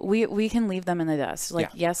 we can leave them in the dust. Like,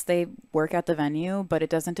 yes, they work at the venue, but it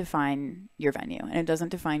doesn't define your venue, and it doesn't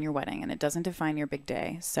define your wedding, and it doesn't define your big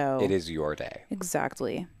day. So it is your day.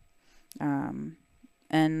 Exactly.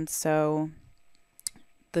 And so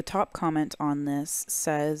the top comment on this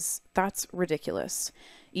says, "That's ridiculous.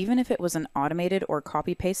 Even if it was an automated or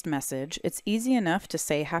copy-paste message, it's easy enough to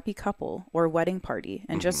say happy couple or wedding party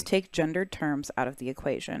and just take gendered terms out of the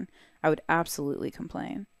equation. I would absolutely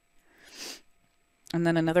complain." And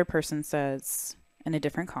then another person says in a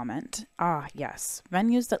different comment, yes,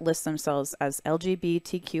 venues that list themselves as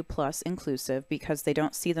LGBTQ plus inclusive because they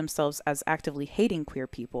don't see themselves as actively hating queer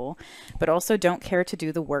people, but also don't care to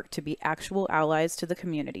do the work to be actual allies to the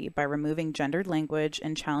community by removing gendered language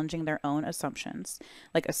and challenging their own assumptions,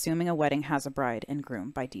 like assuming a wedding has a bride and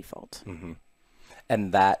groom by default.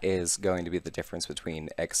 And that is going to be the difference between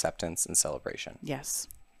acceptance and celebration. Yes.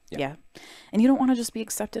 Yeah. And you don't want to just be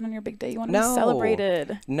accepted on your big day. You want to be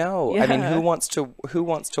celebrated. No. Yeah. I mean, who wants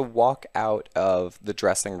to walk out of the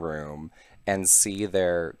dressing room and see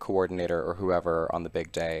their coordinator or whoever on the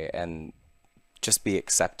big day and just be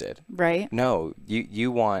accepted? Right. No,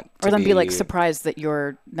 you want to or then be like surprised that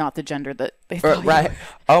you're not the gender that they thought right. you were.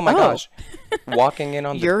 Oh my gosh. Walking in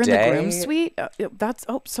on the you're day. in the groom suite? That's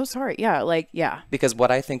so sorry. Yeah, Because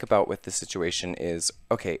what I think about with this situation is,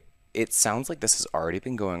 okay, it sounds like this has already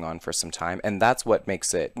been going on for some time, and that's what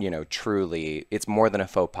makes it, you know, truly, it's more than a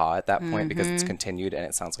faux pas at that point because it's continued and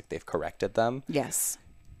it sounds like they've corrected them. Yes.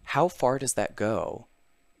 How far does that go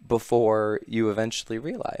before you eventually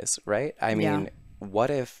realize, right? I mean, what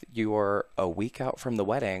if you're a week out from the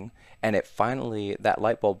wedding and that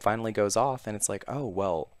light bulb finally goes off and it's like, oh,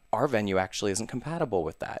 well, our venue actually isn't compatible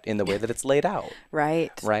with that in the way that it's laid out.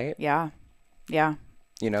 Right. Yeah.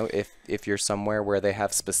 You know, if you're somewhere where they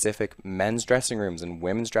have specific men's dressing rooms and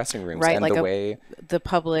women's dressing rooms, right, and like the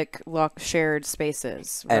public shared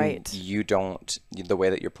spaces, right? And the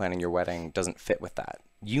way that you're planning your wedding doesn't fit with that.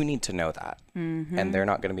 You need to know that, and they're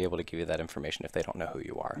not going to be able to give you that information if they don't know who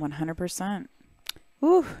you are. 100%.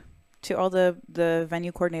 Woo! To all the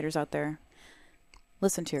venue coordinators out there,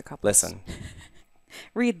 listen to your couples. Listen.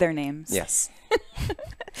 Read their names. Yes.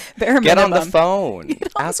 Get on the phone.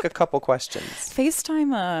 Ask a couple questions.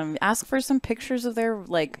 FaceTime them. Ask for some pictures of their,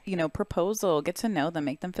 proposal. Get to know them.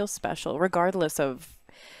 Make them feel special, regardless of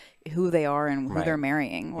who they are and who they're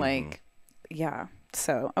marrying. Yeah.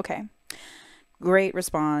 So, okay. Great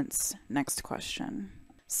response. Next question.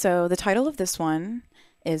 So the title of this one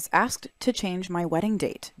is "Asked to Change My Wedding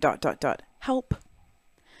Date. ... Help."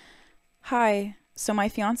 Hi. So my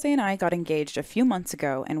fiance and I got engaged a few months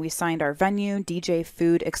ago, and we signed our venue, DJ,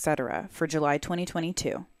 food, etc. for July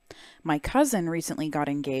 2022. My cousin recently got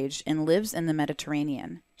engaged and lives in the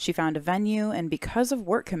Mediterranean. She found a venue, and because of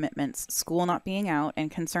work commitments, school not being out, and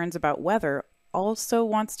concerns about weather, also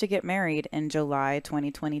wants to get married in July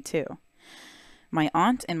 2022. My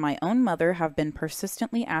aunt and my own mother have been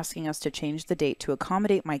persistently asking us to change the date to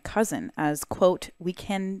accommodate my cousin as, quote, we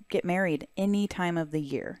can get married any time of the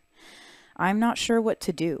year. I'm not sure what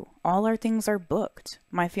to do. All our things are booked.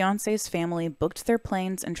 My fiance's family booked their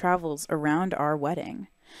planes and travels around our wedding.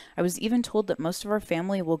 I was even told that most of our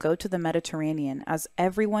family will go to the Mediterranean as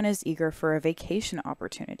everyone is eager for a vacation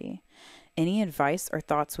opportunity. Any advice or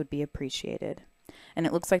thoughts would be appreciated. And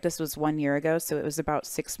it looks like this was 1 year ago, so it was about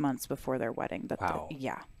 6 months before their wedding. Wow.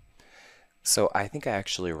 Yeah. So I think I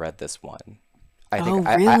actually read this one. I Oh, think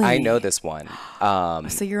really? I know this one.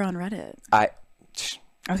 So you're on Reddit.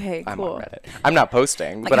 Okay, I'm cool. on Reddit. I'm not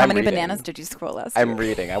posting, Like, but how I'm many reading. bananas did you scroll last year? I'm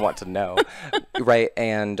reading. I want to know. Right.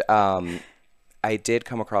 And I did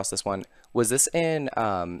come across this one. Was this in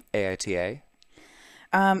AITA?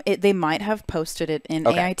 They might have posted it in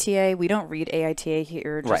Okay. AITA. We don't read AITA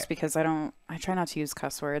here just Right. because I try not to use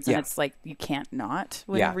cuss words, and Yeah. it's like you can't not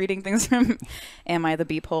when Yeah. reading things from Am I the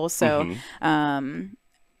Beephole? So,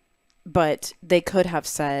 but they could have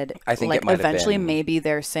said, I think like, it might have eventually been- maybe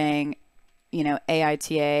they're saying,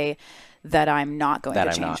 AITA, that I'm not going That to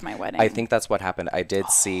I'm change not. my wedding. I think that's what happened. I did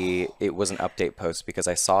see it was an update post because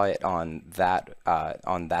I saw it on that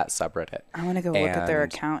subreddit. I want to go look at their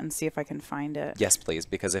And- account and see if I can find it. Yes, please,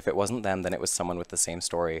 because if it wasn't them, then it was someone with the same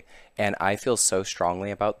story. And I feel so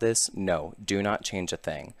strongly about this. No, do not change a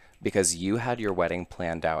thing because you had your wedding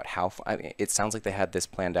planned out. I mean, it sounds like they had this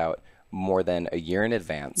planned out more than a year in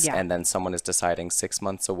advance, Yeah. and then someone is deciding 6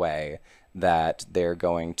 months away that they're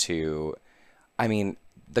going to. I mean,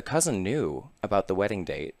 the cousin knew about the wedding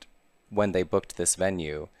date when they booked this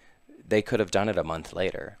venue. They could have done it a month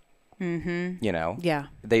later. Mm-hmm. You know? Yeah.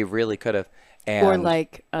 They really could have. And Or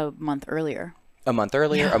like a month earlier. a month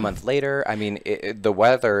earlier, a month later. I mean, the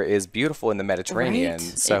weather is beautiful in the Mediterranean, Right?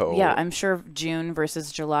 so Yeah, I'm sure June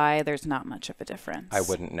versus July, there's not much of a difference. I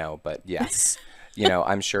wouldn't know, but yes,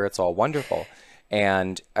 I'm sure it's all wonderful.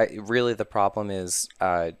 And really, the problem is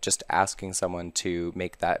just asking someone to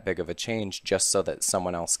make that big of a change just so that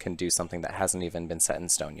someone else can do something that hasn't even been set in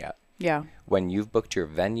stone yet. Yeah. When you've booked your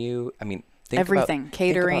venue, I mean, Everything.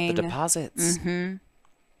 Catering. Think about the deposits. Mm-hmm.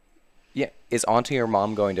 Yeah, is auntie or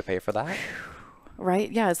mom going to pay for that?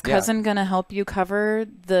 Right? Yeah. Is Yeah. cousin going to help you cover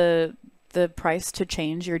the price to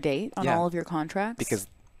change your date on Yeah. all of your contracts? Because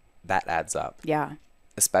that adds up, Yeah.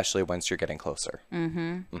 especially once you're getting closer.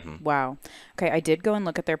 Wow. Okay, I did go and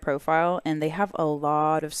look at their profile, and they have a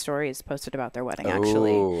lot of stories posted about their wedding,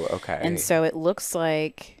 actually. Oh, okay. And so it looks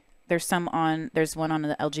like there's one on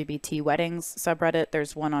the LGBT weddings subreddit.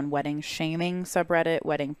 There's one on wedding shaming subreddit,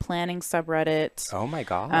 wedding planning subreddit. Oh my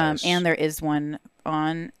gosh. And there is one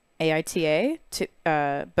on AITA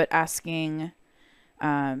but asking,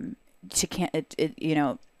 am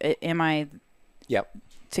I Yep.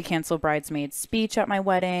 to cancel bridesmaid speech at my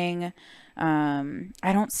wedding?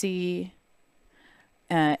 I don't see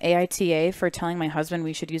AITA for telling my husband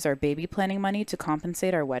we should use our baby planning money to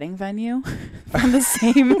compensate our wedding venue from the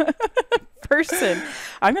same person.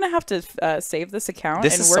 I'm going to have to save this account.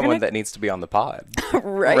 This and is we're someone gonna, that needs to be on the pod.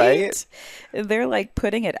 right? right? They're like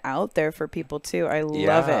putting it out there for people too. I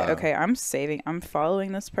love Yeah. it. Okay, I'm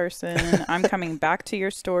following this person. I'm coming back to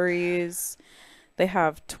your stories. They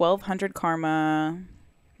have 1,200 karma.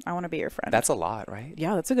 I want to be your friend. That's a lot, right?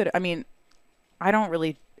 Yeah, that's a good. I mean, I don't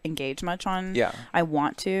really engage much on. Yeah. I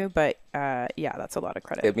want to, but yeah, that's a lot of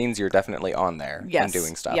credit. It means you're definitely on there Yes. and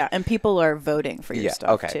doing stuff. Yeah, and people are voting for your Yeah, stuff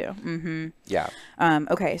okay. too. Mm-hmm. Yeah.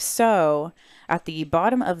 Okay, so at the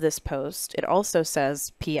bottom of this post, it also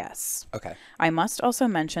says P.S. Okay. I must also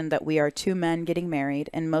mention that we are two men getting married,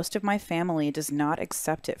 and most of my family does not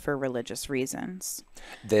accept it for religious reasons.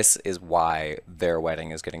 This is why their wedding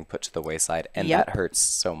is getting put to the wayside, and Yep. that hurts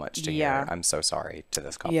so much to Yeah. hear. I'm so sorry to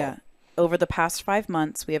this couple. Yeah. Over the past 5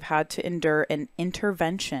 months, we have had to endure an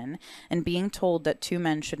intervention and being told that two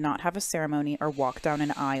men should not have a ceremony or walk down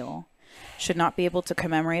an aisle, should not be able to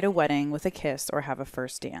commemorate a wedding with a kiss or have a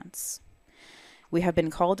first dance. We have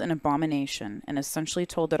been called an abomination and essentially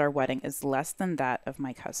told that our wedding is less than that of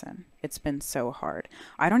my cousin. It's been so hard.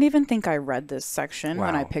 I don't even think I read this section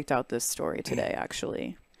when I Wow. picked out this story today,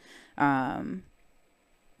 actually. That's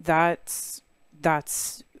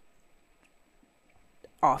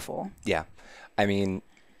awful. Yeah. I mean,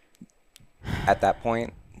 at that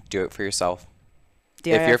point, do it for yourself.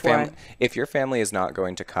 DIFY. If your family is not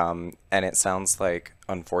going to come, and it sounds like,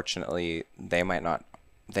 unfortunately, they might not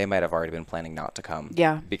they might have already been planning not to come.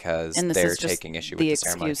 Yeah. Because And this they're is just taking issue with the the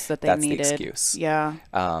ceremony. excuse that they That's needed. the excuse. Yeah.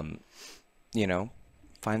 You know,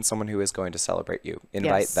 find someone who is going to celebrate you.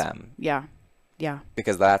 Invite Yes. them. Yeah. Yeah.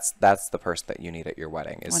 Because that's the person that you need at your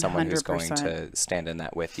wedding, is someone who's going 100%. to stand in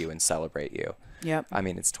that with you and celebrate you. Yep. I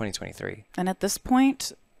mean, it's 2023. And at this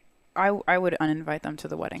point, I would uninvite them to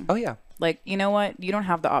the wedding. Oh, yeah. Like, you know what? You don't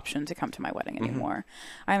have the option to come to my wedding anymore.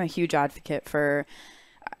 I'm a huge advocate for,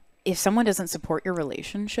 if someone doesn't support your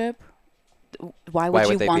relationship, why would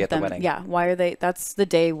you they be want at the them? wedding? Yeah. Why are they? That's the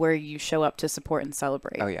day where you show up to support and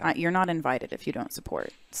celebrate. Oh, yeah. You're not invited if you don't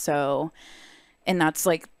support. So, and that's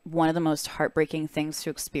like one of the most heartbreaking things to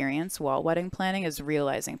experience while wedding planning, is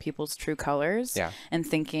realizing people's true colors. Yeah. And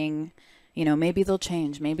thinking, you know, maybe they'll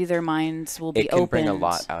change. Maybe their minds will be It can opened. bring a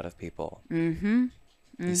lot out of people. Mm-hmm.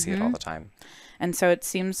 You see it all the time. And so it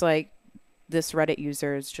seems like this Reddit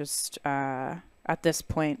user is just at this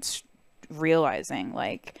point realizing,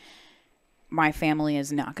 like, my family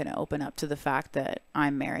is not going to open up to the fact that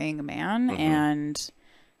I'm marrying a man. And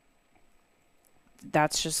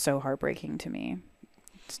that's just so heartbreaking to me.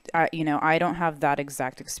 You know, I don't have that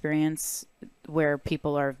exact experience where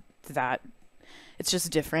people are that, it's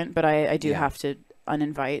just different, but I do have to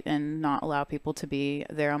uninvite and not allow people to be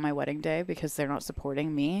there on my wedding day because they're not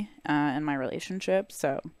supporting me and my relationship.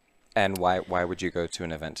 So, and why would you go to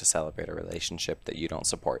an event to celebrate a relationship that you don't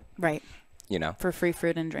support? Right. You know, for free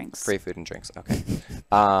food and drinks. Free food and drinks. Okay.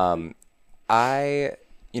 I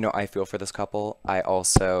feel for this couple. I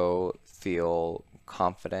also feel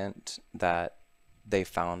confident that they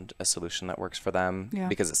found a solution that works for them,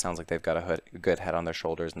 because it sounds like they've got a good head on their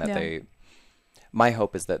shoulders, and that my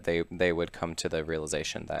hope is that they would come to the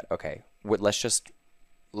realization that, okay, let's just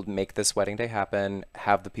make this wedding day happen,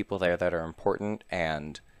 have the people there that are important,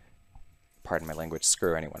 and, pardon my language,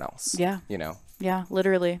 screw anyone else. Yeah. You know? Yeah,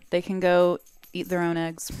 literally. They can go eat their own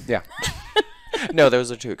eggs. Yeah. No,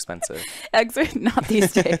 those are too expensive. Eggs are not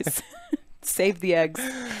these days. Save the eggs.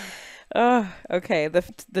 Oh, okay.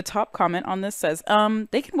 The top comment on this says,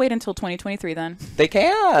 they can wait until 2023 then. They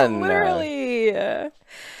can. Literally.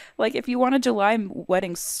 Like, if you want a July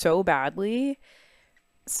wedding so badly,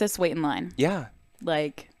 just wait in line. Yeah.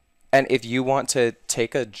 Like, and if you want to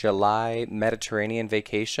take a July Mediterranean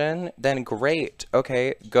vacation, then great.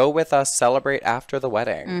 Okay, go with us, celebrate after the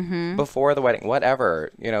wedding, before the wedding,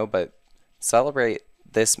 whatever, but celebrate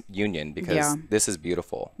this union, because this is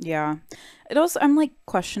beautiful. Yeah. It also, I'm like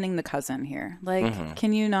questioning the cousin here. Like,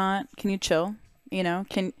 can you chill?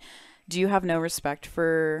 Do you have no respect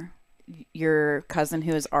for your cousin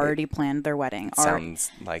who has already planned their wedding?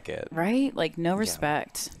 Sounds like it. Right? Like, no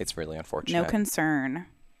respect. Yeah. It's really unfortunate. No concern.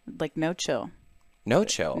 Like, no chill. No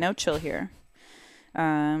chill. No chill here.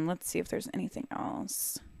 Let's see if there's anything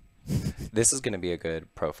else. This is going to be a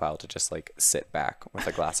good profile to just like sit back with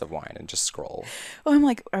a glass of wine and just scroll. Well, I'm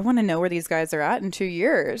like, I want to know where these guys are at in 2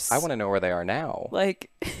 years. I want to know where they are now.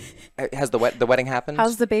 Like, has the wedding happened?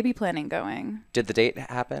 How's the baby planning going? Did the date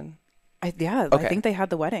happen? Okay. I think they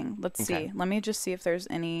had the wedding. Let's see. Let me just see if there's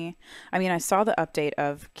any. I mean, I saw the update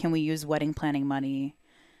of, can we use wedding planning money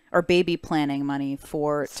or baby planning money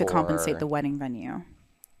to compensate the wedding venue?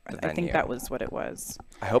 I think that was what it was.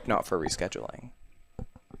 I hope not for rescheduling.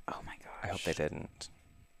 Oh my gosh. I hope they didn't.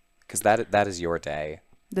 Because that is your day.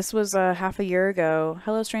 This was half a year ago.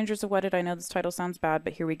 Hello, strangers of wedded. I know this title sounds bad,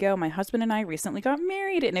 but here we go. My husband and I recently got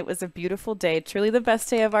married, and it was a beautiful day. Truly the best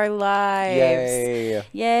day of our lives. Yay.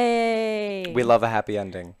 Yay. We love a happy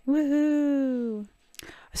ending. Woohoo.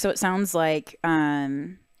 So it sounds like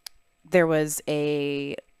there was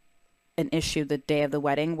an issue the day of the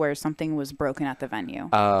wedding where something was broken at the venue.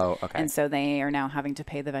 Oh, okay. And so they are now having to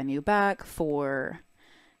pay the venue back for,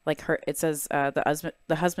 like, it says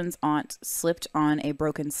the husband's aunt slipped on a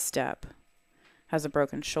broken step, has a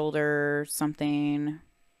broken shoulder, something.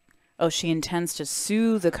 Oh, she intends to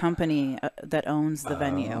sue the company that owns the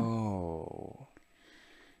venue. Oh.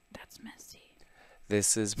 That's messy.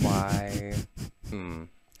 This is why.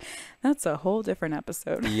 That's a whole different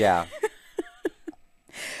episode. Yeah.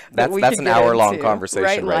 That's an hour-long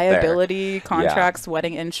conversation right Liability, there. contracts,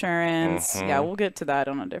 wedding insurance. Yeah, we'll get to that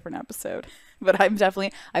on a different episode. But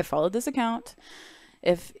I followed this account.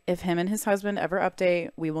 If him and his husband ever update,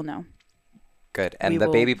 we will know. Good. And the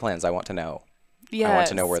baby plans, I want to know. Yes, I want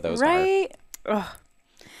to know where those are. Ugh.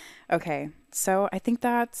 Okay, so I think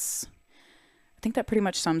that pretty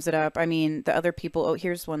much sums it up. I mean, the other people. Oh,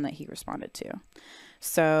 here's one that he responded to.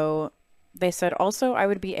 So they said, also, I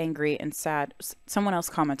would be angry and sad. Someone else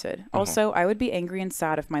commented, also, I would be angry and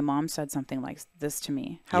sad if my mom said something like this to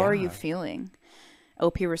me. How are you feeling?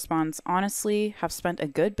 OP responds, honestly, have spent a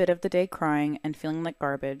good bit of the day crying and feeling like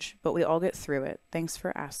garbage, but we all get through it. Thanks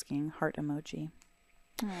for asking. Heart emoji.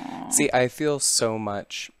 Aww. See, I feel so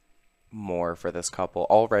much more for this couple.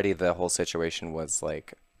 Already the whole situation was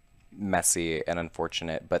like messy and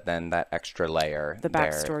unfortunate, but then that extra layer The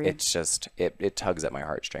there, backstory. it's just it tugs at my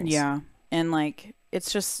heartstrings. Yeah. And like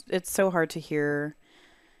it's so hard to hear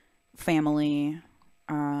family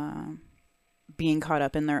being caught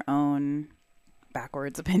up in their own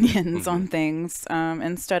backwards opinions on things,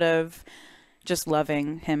 instead of just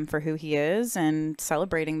loving him for who he is and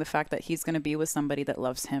celebrating the fact that he's going to be with somebody that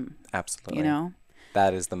loves him. Absolutely. You know?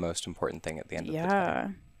 That is the most important thing at the end of the day. Yeah.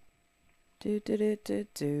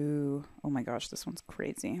 Do. Oh my gosh, this one's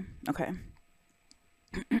crazy. Okay.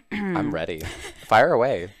 I'm ready. Fire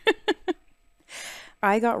away.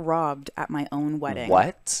 I got robbed at my own wedding.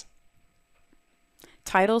 What?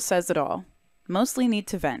 Title says it all. Mostly need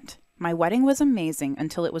to vent. My wedding was amazing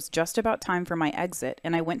until it was just about time for my exit,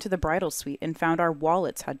 and I went to the bridal suite and found our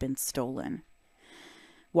wallets had been stolen.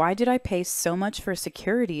 Why did I pay so much for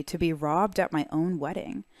security to be robbed at my own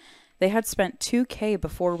wedding? They had spent $2,000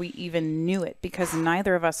 before we even knew it because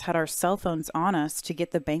neither of us had our cell phones on us to get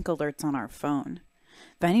the bank alerts on our phone.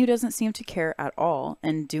 Venue doesn't seem to care at all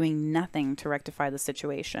and doing nothing to rectify the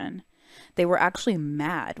situation. They were actually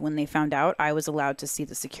mad when they found out I was allowed to see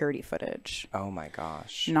the security footage. Oh my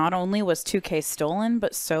gosh. Not only was $2,000 stolen,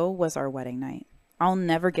 but so was our wedding night. I'll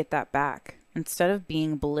never get that back. Instead of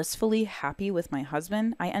being blissfully happy with my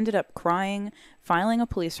husband, I ended up crying, filing a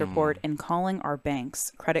police report, and calling our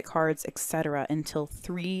banks, credit cards, etc. until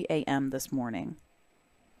 3 a.m. this morning.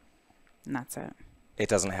 And that's it. It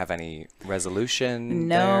doesn't have any resolution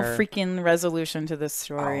No there? freaking resolution to this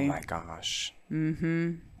story. Oh my gosh.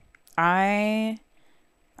 I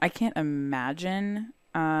can't imagine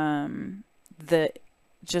the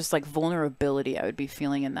just like vulnerability I would be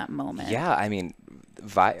feeling in that moment. Yeah, I mean,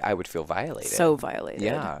 I would feel violated. So violated.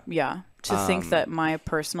 Yeah. Yeah. To think that my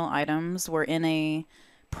personal items were in a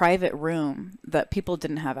private room that people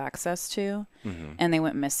didn't have access to and they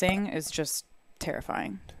went missing is just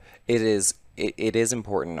terrifying. It is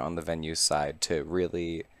important on the venue side to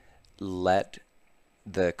really let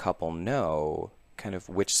the couple know kind of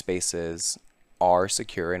which spaces are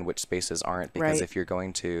secure and which spaces aren't, because Right.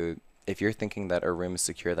 if you're thinking that a room is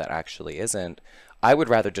secure that actually isn't, I would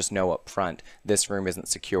rather just know up front, this room isn't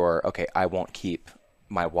secure. Okay, I won't keep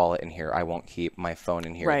my wallet in here. I won't keep my phone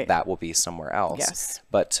in here. Right. That will be somewhere else. Yes.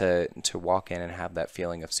 But to walk in and have that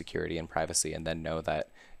feeling of security and privacy and then know that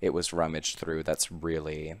it was rummaged through, that's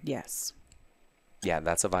really, Yes. yeah,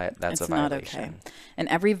 that's a It's violation. not okay. And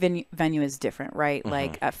every venue is different, right?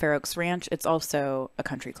 Like at Fair Oaks Ranch, it's also a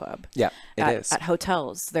country club. Yeah, it at, is. At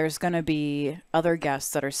hotels, there's going to be other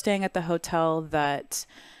guests that are staying at the hotel that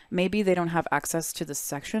maybe they don't have access to the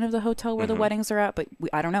section of the hotel where the weddings are at, but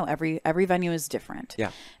I don't know. Every venue is different.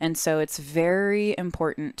 Yeah. And so it's very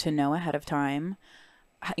important to know ahead of time,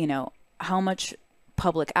 you know, how much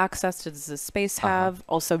public access does this space have?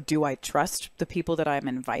 Also, do I trust the people that I'm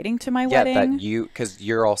inviting to my wedding? Yeah, because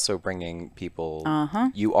you're also bringing people,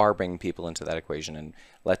 you are bringing people into that equation. And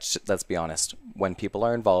let's be honest, when people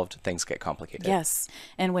are involved, things get complicated. Yes.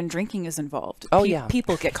 And when drinking is involved, Yeah.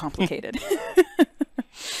 people get complicated.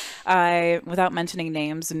 I, without mentioning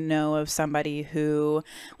names, know of somebody who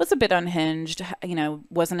was a bit unhinged, you know,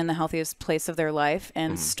 wasn't in the healthiest place of their life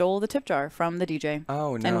and stole the tip jar from the DJ.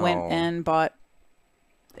 Oh, no. And went and bought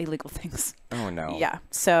illegal things. Oh, no. Yeah.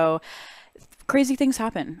 So crazy things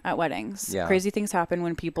happen at weddings. Yeah. Crazy things happen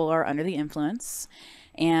when people are under the influence.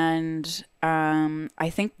 And I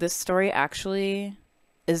think this story actually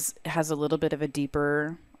has a little bit of a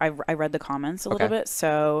deeper, I read the comments a little Okay. bit.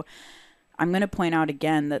 So I'm going to point out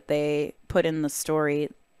again that they put in the story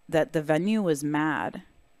that the venue was mad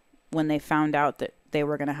when they found out that they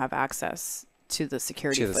were going to have access to the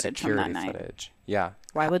security footage from that night. footage. Yeah.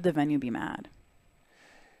 Why would the venue be mad?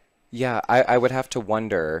 Yeah, I would have to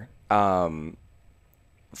wonder,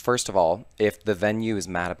 first of all, if the venue is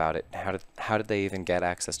mad about it, how did they even get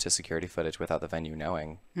access to security footage without the venue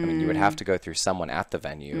knowing? I mean, you would have to go through someone at the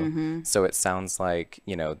venue. So it sounds like,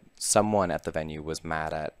 you know, someone at the venue was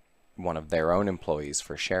mad at one of their own employees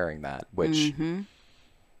for sharing that, which...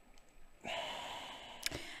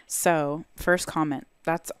 So, first comment,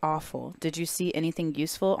 that's awful. Did you see anything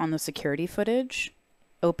useful on the security footage?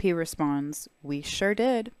 OP responds, we sure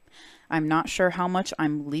did. I'm not sure how much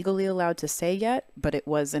I'm legally allowed to say yet, but it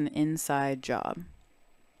was an inside job.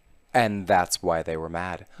 And that's why they were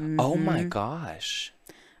mad. Oh my gosh.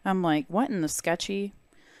 I'm like, what in the sketchy?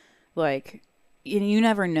 Like, you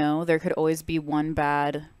never know. There could always be one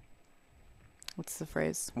bad, what's the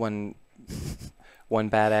phrase? One one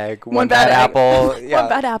bad egg, One one bad bad egg. apple. Yeah. One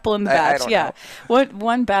bad apple in the I batch. don't Yeah. know.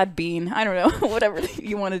 One bad bean. I don't know. Whatever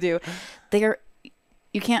you want to do. They're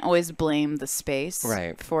you can't always blame the space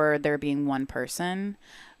Right. for there being one person,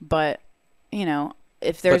 but you know,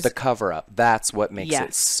 if But there's the cover up, that's what makes it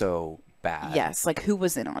yes. so bad. Yes, like who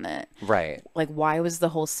was in on it? Right. Like why was the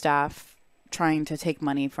whole staff trying to take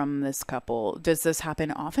money from this couple? Does this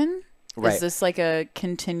happen often? Right. Is this like a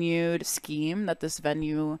continued scheme that this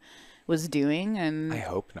venue was doing? And I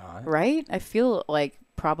hope not. right? I feel like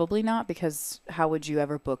probably not, because how would you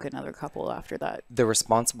ever book another couple after that? The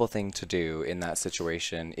responsible thing to do in that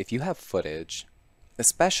situation, if you have footage,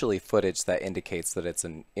 especially footage that indicates that it's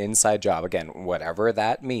an inside job, again, whatever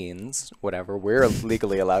that means, whatever we're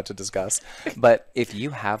legally allowed to discuss, but if you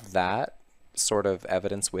have that sort of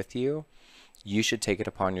evidence with you, you should take it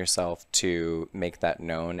upon yourself to make that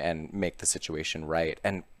known and make the situation right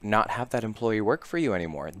and not have that employee work for you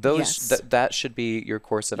anymore. Those Yes. that should be your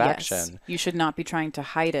course of action. You should not be trying to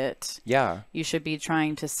hide it. Yeah. You should be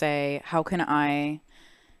trying to say, how can I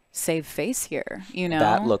save face here? You know?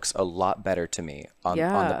 That looks a lot better to me on the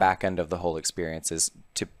Yeah. back end of the whole experience is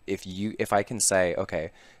to if I can say,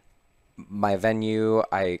 okay, my venue,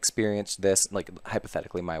 I experienced this, like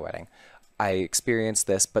hypothetically my wedding. I experienced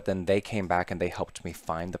this, but then they came back and they helped me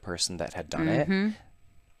find the person that had done it.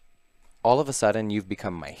 All of a sudden, you've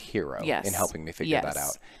become my hero Yes. in helping me figure that Yes.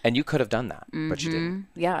 out. And you could have done that, but you didn't.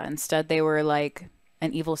 Yeah, instead they were like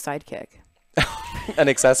an evil sidekick. An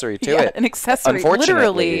accessory to Yeah, it. an accessory, Unfortunately,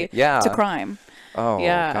 literally, yeah. to crime. Oh,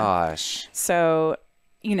 Yeah. gosh. So,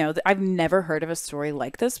 you know, I've never heard of a story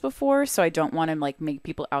like this before, so I don't want to like make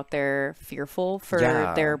people out there fearful for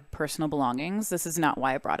Yeah. their personal belongings. This is not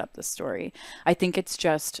why I brought up this story. I think it's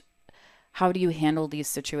just, how do you handle these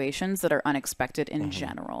situations that are unexpected in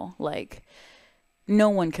general? Like, no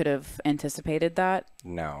one could have anticipated that.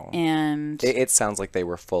 No. And It sounds like they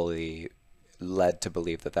were fully led to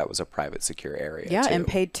believe that that was a private, secure area, yeah, too. and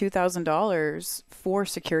paid $2,000 for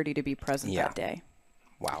security to be present Yeah. that day.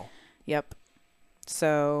 Wow. Yep.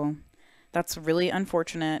 So that's really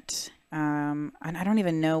unfortunate. And I don't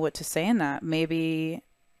even know what to say in that. Maybe,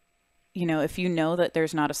 you know, if you know that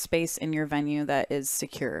there's not a space in your venue that is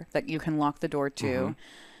secure, that you can lock the door to,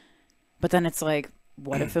 but then it's like,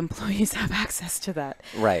 what if employees have access to that?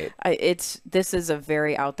 Right. This is a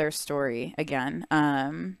very out there story again.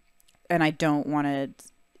 And I don't want to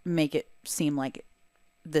make it seem like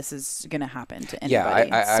this is going to happen to anybody.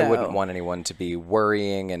 Yeah, I So- wouldn't want anyone to be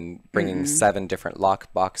worrying and bringing 7 different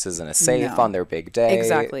lock boxes and a safe No. on their big day.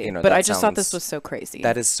 Exactly. You know, But that I just thought this sounds- was so crazy.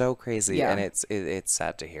 That is so crazy, Yeah. and it's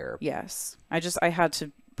sad to hear. Yes. I had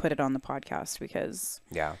to put it on the podcast because,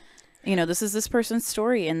 Yeah. you know, this is this person's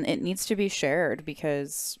story and it needs to be shared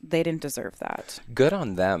because they didn't deserve that. Good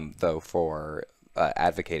on them, though, for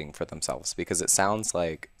advocating for themselves, because it sounds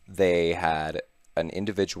like they had an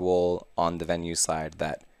individual on the venue side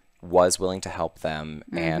that was willing to help them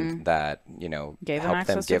and that, you know, Gave them helped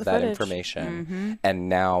them access to give the that footage. information. And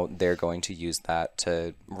now they're going to use that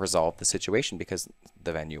to resolve the situation because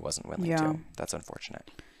the venue wasn't willing Yeah. to. That's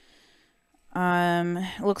unfortunate.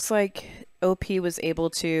 Looks like OP was able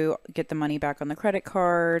to get the money back on the credit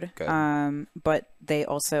card. Good. But they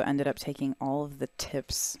also ended up taking all of the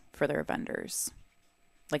tips for their vendors.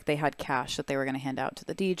 Like they had cash that they were going to hand out to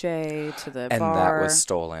the DJ, to the And bar. that was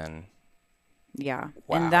stolen. Yeah.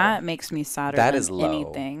 Wow. And that makes me sadder That than is low.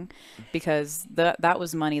 anything because that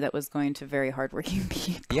was money that was going to very hardworking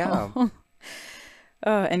people. Yeah.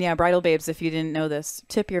 And yeah, bridal babes, if you didn't know this,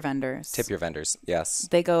 tip your vendors. Tip your vendors. Yes.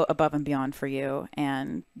 They go above and beyond for you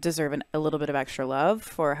and deserve a little bit of extra love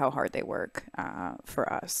for how hard they work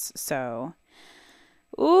for us. So,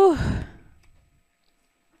 ooh.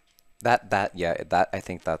 That I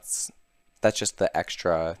think that's just the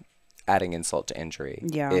extra adding insult to injury.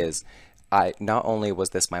 Yeah. Is I not only was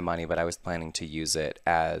this my money, but I was planning to use it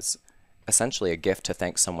as essentially a gift to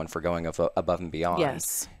thank someone for going above and beyond.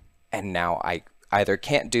 Yes. And now I either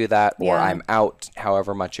can't do that or Yeah. I'm out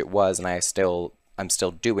however much it was and I'm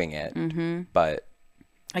still doing it. But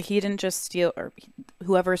Like he didn't just steal, or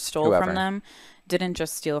whoever stole Whoever. from them didn't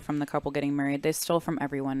just steal from the couple getting married. They stole from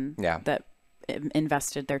everyone Yeah. that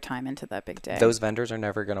invested their time into that big day. those vendors are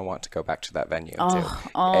never going to want to go back to that venue too.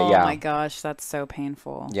 Oh Yeah. my gosh, that's so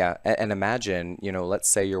painful. Yeah, and imagine, you know, let's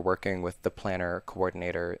say you're working with the planner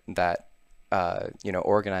coordinator that, you know,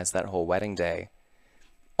 organized that whole wedding day.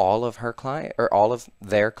 All of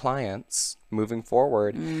their clients moving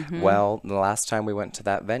forward. Well, the last time we went to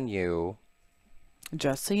that venue,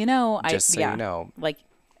 Just so you know, you know, like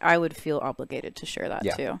I would feel obligated to share that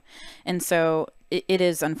Yeah. too. And so it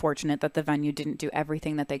is unfortunate that the venue didn't do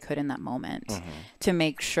everything that they could in that moment to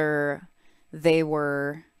make sure they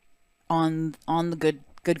were on the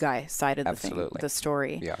good guy side of the thing, Absolutely. the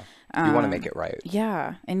story. Yeah. You want to make it right.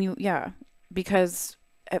 Yeah, and because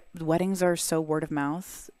weddings are so word of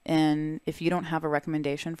mouth, and if you don't have a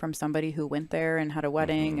recommendation from somebody who went there and had a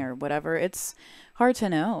wedding or whatever, it's hard to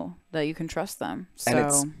know that you can trust them. So,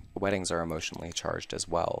 And weddings are emotionally charged as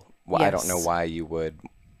well. Well, I don't know yes. why you would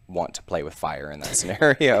want to play with fire in that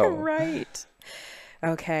scenario. Right.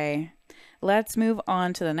 Okay, let's move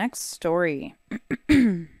on to the next story.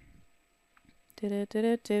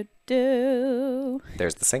 Do-do-do-do-do-do.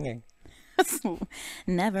 There's the singing.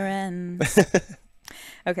 Never ends.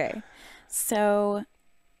 Okay, so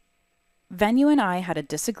Venue and I had a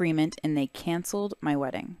disagreement and they canceled my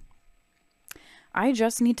wedding. I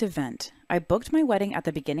just need to vent. I booked my wedding at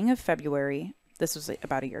the beginning of February. This was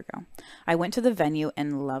about a year ago. I went to the venue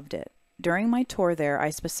and loved it. During my tour there, I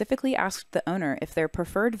specifically asked the owner if their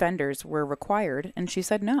preferred vendors were required, and she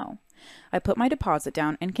said no. I put my deposit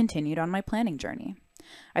down and continued on my planning journey.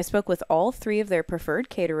 I spoke with all 3 of their preferred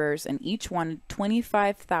caterers, and each wanted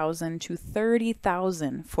 $25,000 to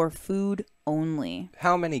 $30,000 for food only.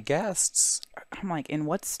 How many guests? I'm like, in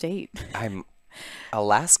what state? I'm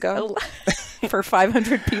Alaska? For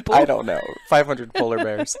 500 people? I don't know. 500 polar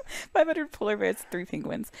bears. 500 polar bears, 3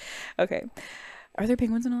 penguins. Okay. Are there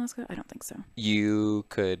penguins in Alaska? I don't think so. You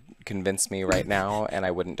could convince me right now, and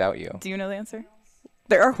I wouldn't doubt you. Do you know the answer?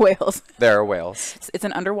 There are whales. There are whales. It's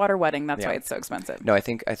an underwater wedding. That's Yeah. why it's so expensive. No, I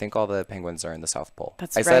think all the penguins are in the South Pole.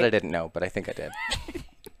 That's I said right. I didn't know, but I think I did.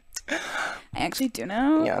 I actually do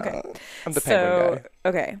know. Yeah. Okay. I'm the penguin guy.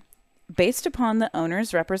 Okay. Based upon the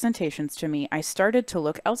owner's representations to me, I started to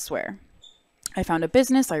look elsewhere. I found a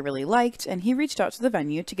business I really liked, and he reached out to the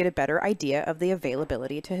venue to get a better idea of the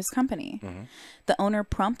availability to his company. The owner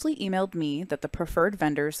promptly emailed me that the preferred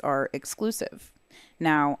vendors are exclusive.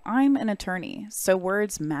 Now, I'm an attorney, so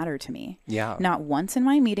words matter to me. Yeah. Not once in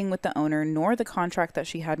my meeting with the owner, nor the contract that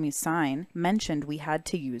she had me sign, mentioned we had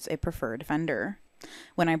to use a preferred vendor.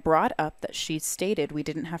 When I brought up that she stated we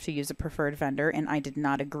didn't have to use a preferred vendor and I did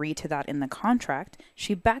not agree to that in the contract,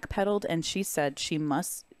 she backpedaled and she said she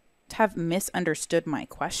must have misunderstood my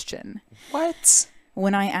question. What?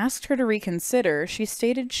 When I asked her to reconsider, she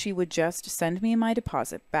stated she would just send me my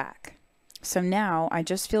deposit back. So now I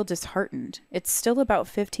just feel disheartened. It's still about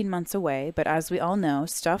 15 months away, but as we all know,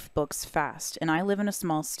 stuff books fast, and I live in a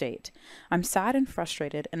small state. I'm sad and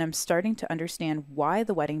frustrated, and I'm starting to understand why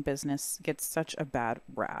the wedding business gets such a bad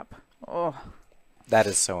rap. Oh, That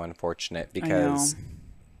is so unfortunate because,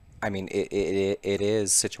 I mean, it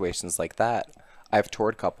is situations like that. I've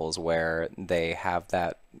toured couples where they have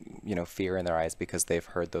that, fear in their eyes because they've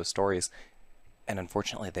heard those stories. And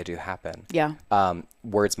unfortunately, they do happen. yeah.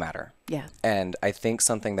 Words matter. Yeah. And I think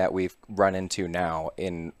something that we've run into now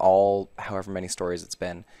in all, however many stories it's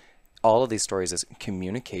been, all of these stories is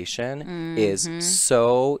communication is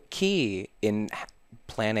so key in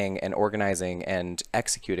planning and organizing and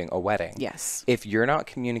executing a wedding. Yes. If you're not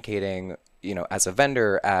communicating, as a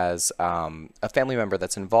vendor, as a family member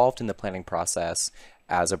that's involved in the planning process,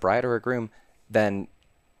 as a bride or a groom, then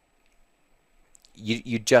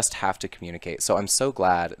you just have to communicate. So I'm so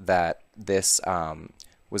glad that this,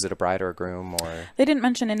 was it a bride or a groom or? They didn't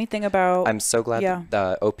mention anything about... I'm so glad Yeah.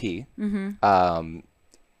 that the OP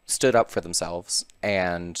stood up for themselves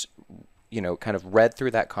and, kind of read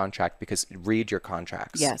through that contract, because read your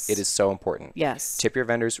contracts. Yes. It is so important. Yes. Tip your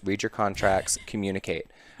vendors, read your contracts, communicate.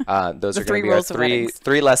 Those The are going three to be our rules of weddings.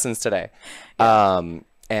 three lessons today. And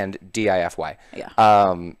DIFY. Yeah.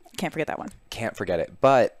 Can't forget that one. Can't forget it.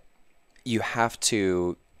 But you have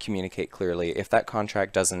to communicate clearly. If that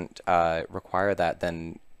contract doesn't require that,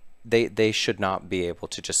 then they should not be able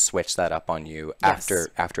to just switch that up on you Yes.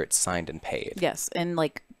 after it's signed and paid. Yes. And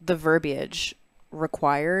like the verbiage,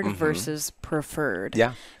 required versus preferred.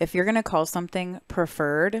 Yeah. If you're going to call something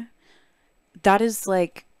preferred, that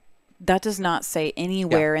does not say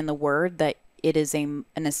anywhere in the word that it is an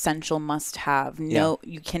essential must-have. No,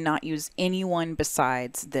 you cannot use anyone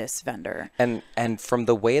besides this vendor. And from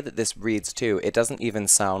the way that this reads too, it doesn't even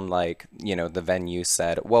sound like, the venue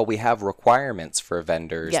said, well, we have requirements for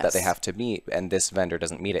vendors that they Yes. have to meet, and this vendor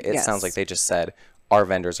doesn't meet it. It Yes. sounds like they just said, our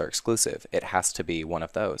vendors are exclusive. It has to be one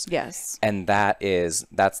of those. Yes. And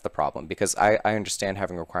that's the problem, because I understand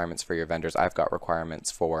having requirements for your vendors. I've got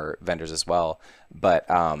requirements for vendors as well, but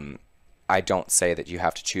I don't say that you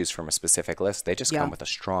have to choose from a specific list. They just come with a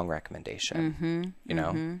strong recommendation,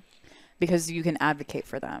 because you can advocate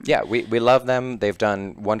for them. Yeah, we love them. They've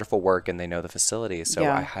done wonderful work and they know the facility, so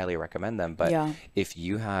Yeah. I highly recommend them. But Yeah. if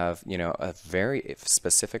you have, a very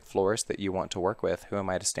specific florist that you want to work with, who am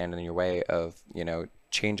I to stand in your way of,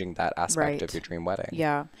 changing that aspect of Right. your dream wedding?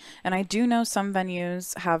 Yeah. And I do know some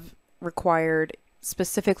venues have required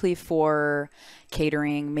specifically for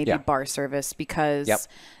catering, maybe Yeah. bar service, because Yep.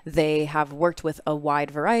 they have worked with a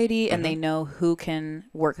wide variety and they Mm-hmm. know who can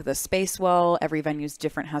work the space well. Every venue's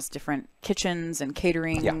different, has different kitchens and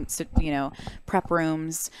catering, Yeah. prep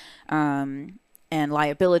rooms, and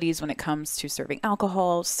liabilities when it comes to serving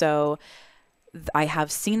alcohol. So I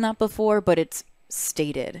have seen that before, but it's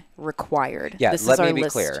stated required. Yeah, This is let our me be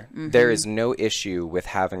list. clear. There is no issue with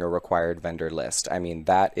having a required vendor list. I mean,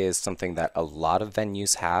 that is something that a lot of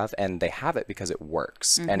venues have, and they have it because it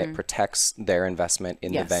works and it protects their investment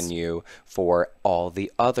in the Yes. venue for all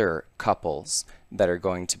the other couples that are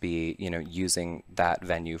going to be, using that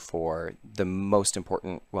venue for the most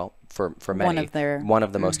important, well, for many, one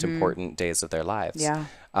of the most important days of their lives. Yeah.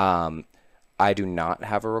 I do not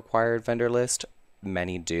have a required vendor list.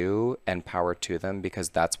 Many do, and power to them, because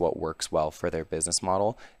that's what works well for their business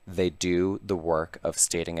model. They do the work of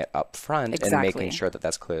stating it up front and Exactly. making sure that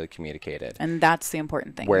that's clearly communicated. And that's the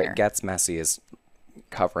important thing Where here. it gets messy is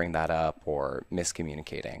covering that up or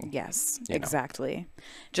miscommunicating. Yes, you know. exactly.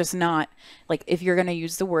 Just not like if you're going to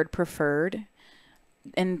use the word preferred,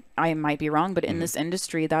 and I might be wrong, but in this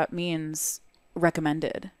industry, that means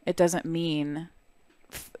recommended. It doesn't mean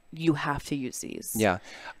you have to use these. Yeah,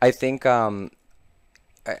 I think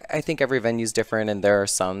I think every venue's different, and there are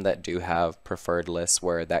some that do have preferred lists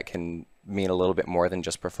where that can mean a little bit more than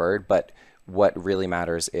just preferred. But what really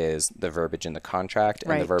matters is the verbiage in the contract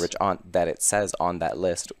and the Right. verbiage on that it says on that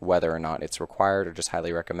list, whether or not it's required or just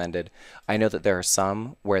highly recommended. I know that there are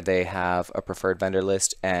some where they have a preferred vendor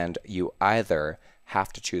list, and you either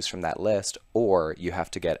have to choose from that list or you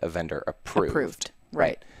have to get a vendor approved.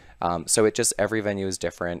 Right. So every venue is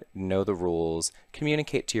different. Know the rules,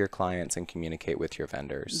 communicate to your clients, and communicate with your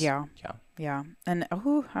vendors. Yeah. Yeah. Yeah. And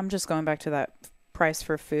I'm just going back to that price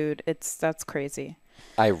for food. That's crazy.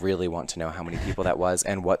 I really want to know how many people that was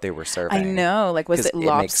and what they were serving. I know. Like, was 'Cause it it makes-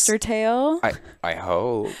 lobster tail I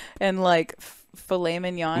hope. and like filet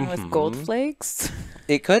mignon with gold flakes?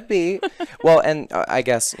 It could be. Well, and I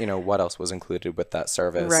guess, what else was included with that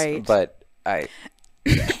service. Right. But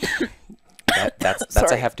that's a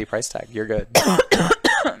Sorry. hefty price tag. You're good.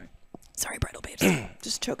 Sorry, bridal babes.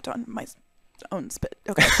 Just choked on my own spit.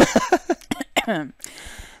 Okay.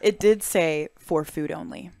 It did say for food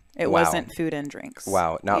only. It Wow. wasn't food and drinks.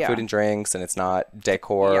 Wow. Not Yeah. food and drinks, and it's not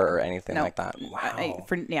decor Yeah. or anything No. like that. Wow.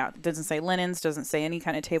 It doesn't say linens, doesn't say any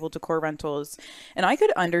kind of table decor rentals. And I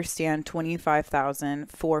could understand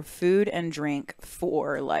 25,000 for food and drink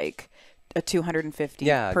for like a 250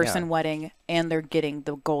 Yeah, person yeah. wedding, and they're getting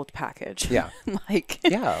the gold package. Yeah. like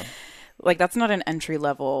Yeah. like that's not an entry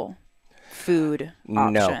level food No.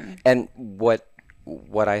 option. And what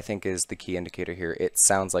I think is the key indicator here, it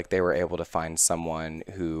sounds like they were able to find someone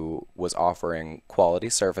who was offering quality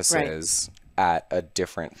services at a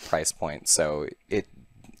different price point. So it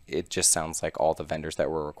just sounds like all the vendors that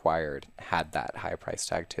were required had that high price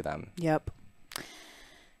tag to them. Yep.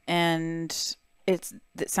 And it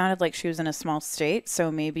sounded like she was in a small state,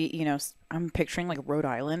 so maybe, I'm picturing like Rhode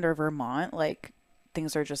Island or Vermont, like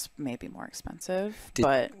things are just maybe more expensive.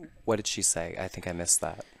 But What did she say? I think I missed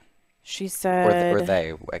that. she Or said,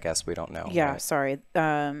 they, I guess we don't know. yeah, right? sorry.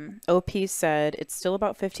 OP said it's still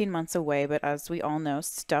about 15 months away, but as we all know,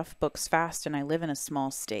 stuff books fast, and I live in a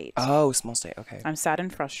small state. Oh, small state. Okay. I'm sad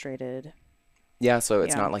and frustrated. Yeah, so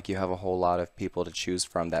it's Yeah. not like you have a whole lot of people to choose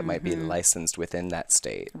from that might be licensed within that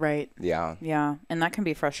state. Right. Yeah. Yeah. And that can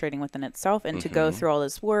be frustrating within itself. And to go through all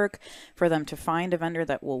this work for them to find a vendor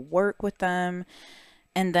that will work with them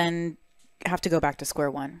and then have to go back to square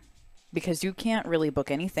one, because you can't really book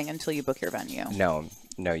anything until you book your venue.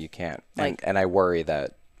 No, you can't. Like- And I worry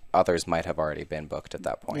that others might have already been booked at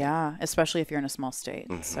that point. Yeah. Especially if you're in a small state.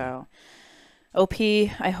 So, OP,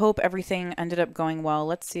 I hope everything ended up going well.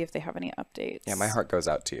 Let's see if they have any updates. Yeah, my heart goes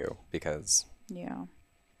out to you because, Yeah.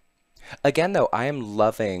 again, though, I am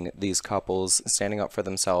loving these couples standing up for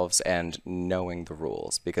themselves and knowing the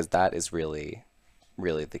rules, because that is really,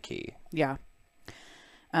 really the key. Yeah.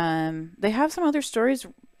 They have some other stories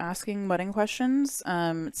asking wedding questions.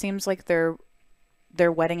 It seems like their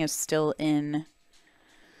wedding is still in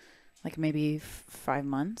like maybe 5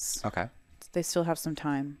 months. Okay. They still have some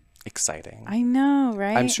time. Exciting. I know,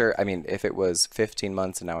 right? I'm sure, I mean, if it was 15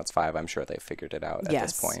 months and now it's 5, I'm sure they figured it out at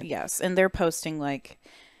this point. Yes. And they're posting like,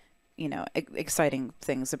 exciting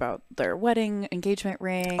things about their wedding engagement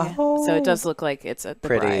ring. Oh, So it does look like it's the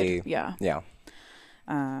pretty. bride. Yeah. Yeah.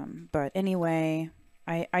 But anyway,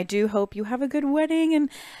 I do hope you have a good wedding, and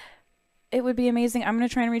it would be amazing. I'm going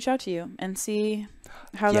to try and reach out to you and see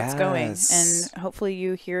how that's going. Yes. And hopefully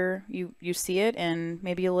you see it, and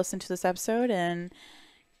maybe you'll listen to this episode and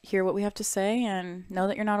hear what we have to say and know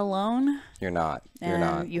that you're not alone. You're not. You're And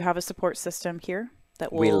not. you have a support system here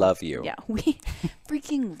that will. We love you. Yeah, we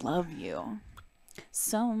freaking love you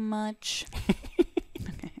so much.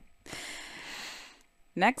 Okay.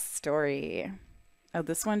 Next story. Oh,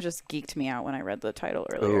 this one just geeked me out when I read the title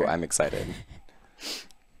earlier. Ooh, I'm excited.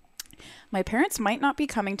 My parents might not be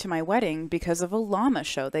coming to my wedding because of a llama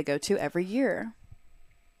show they go to every year.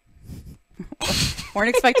 Weren't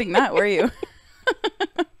expecting that, were you?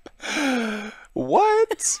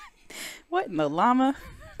 What? What in the llama?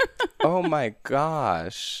 Oh my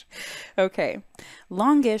gosh. Okay.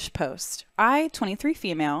 Longish post. I, 23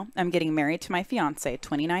 female, am getting married to my fiance,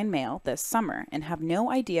 29 male, this summer and have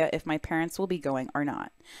no idea if my parents will be going or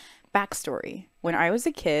not. Backstory. When I was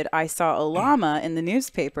a kid, I saw a llama in the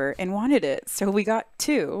newspaper and wanted it, so we got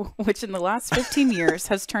two, which in the last 15 years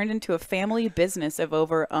has turned into a family business of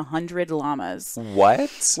over 100 llamas.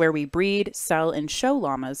 What? Where we breed, sell, and show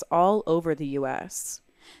llamas all over the U.S.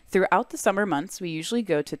 Throughout the summer months, we usually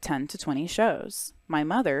go to 10 to 20 shows. My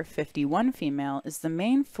mother, 51 female, is the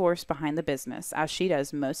main force behind the business, as she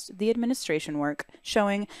does most of the administration work,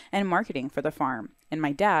 showing, and marketing for the farm. And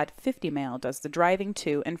my dad, 50 male, does the driving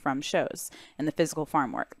to and from shows and the physical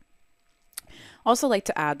farm work. Also like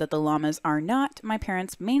to add that the llamas are not my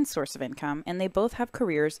parents' main source of income, and they both have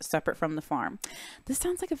careers separate from the farm. This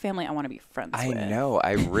sounds like a family I want to be friends with. I know.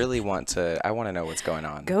 I really want to. I want to know what's going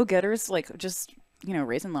on. Go-getters, like just,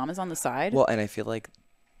 raising llamas on the side. Well, and I feel like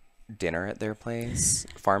dinner at their place,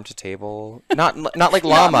 farm to table, not like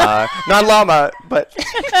llama, not llama, but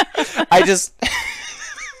I just.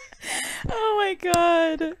 Oh my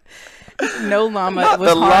god. No llama. Not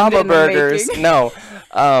was the harmed llama in the burgers. making. No.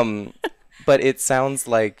 But it sounds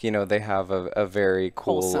like, they have a very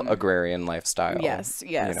cool Wholesome. agrarian lifestyle. Yes.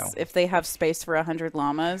 you know. If they have space for 100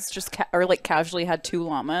 llamas, just or like casually had 2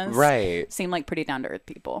 llamas. Right. Seem like pretty down to earth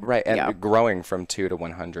people. Right. And yeah. growing from 2 to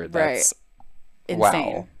 100. That's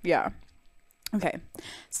Insane. wow. Yeah. Okay.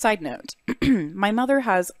 Side note. My mother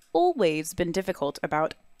has always been difficult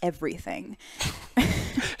about everything.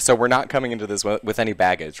 So we're not coming into this with any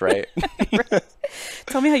baggage, right?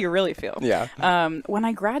 Tell me how you really feel. Yeah. When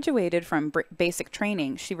I graduated from basic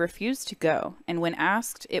training, she refused to go. And when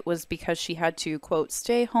asked, it was because she had to, quote,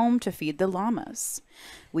 stay home to feed the llamas.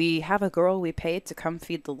 We have a girl we pay to come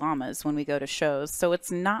feed the llamas when we go to shows, so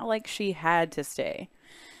it's not like she had to stay.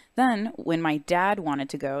 Then, when my dad wanted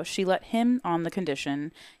to go, she let him on the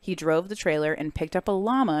condition he drove the trailer and picked up a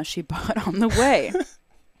llama she bought on the way.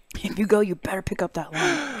 If you go, you better pick up that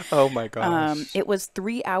llama. Oh my gosh. It was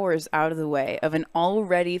 3 hours out of the way of an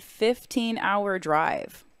already 15-hour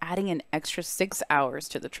drive, adding an extra 6 hours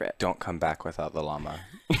to the trip. Don't come back without the llama.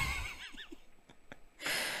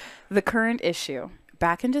 The current issue.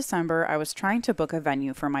 Back in December, I was trying to book a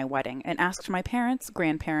venue for my wedding and asked my parents,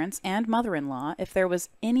 grandparents, and mother-in-law if there was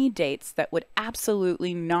any dates that would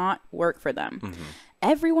absolutely not work for them. Mm-hmm.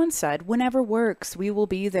 Everyone said, whenever works, we will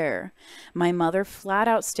be there. My mother flat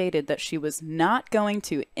out stated that she was not going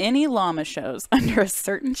to any llama shows under a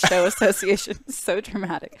certain show association. So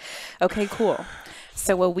dramatic. Okay, cool.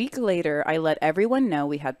 So a week later, I let everyone know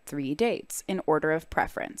we had 3 dates in order of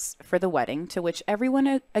preference for the wedding, to which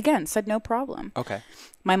everyone again said no problem. Okay.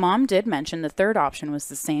 My mom did mention the third option was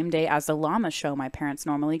the same day as the llama show my parents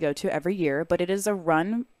normally go to every year, but it is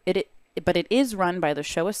run by the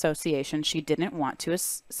show association she didn't want to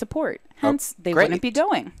support. Hence, they wouldn't be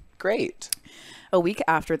going. Great. A week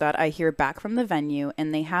after that, I hear back from the venue,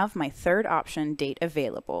 and they have my third option date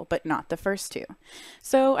available, but not the first 2.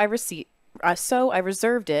 So I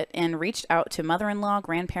reserved it and reached out to mother-in-law,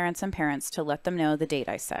 grandparents, and parents to let them know the date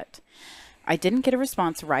I set. I didn't get a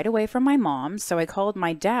response right away from my mom, so I called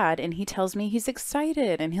my dad, and he tells me he's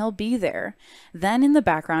excited and he'll be there. Then in the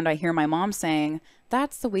background, I hear my mom saying,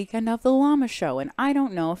 "That's the weekend of the llama show, and I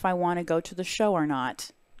don't know if I want to go to the show or not."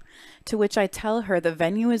 To which I tell her the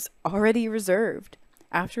venue is already reserved.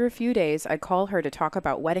 After a few days, I call her to talk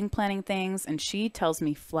about wedding planning things, and she tells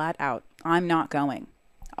me flat out, I'm not going.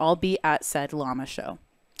 I'll be at said llama show.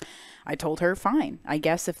 I told her, fine. I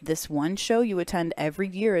guess if this one show you attend every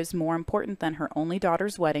year is more important than her only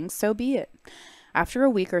daughter's wedding, so be it. After a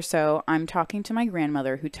week or so, I'm talking to my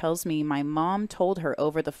grandmother who tells me my mom told her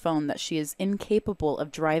over the phone that she is incapable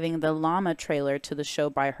of driving the llama trailer to the show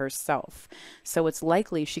by herself. So it's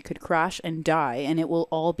likely she could crash and die and it will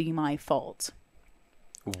all be my fault.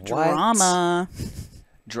 What? Drama.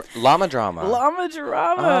 Llama drama. Llama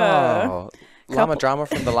drama. Oh, llama Couple- drama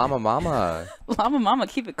from the llama mama. Llama mama,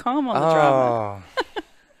 keep it calm on the Oh, drama.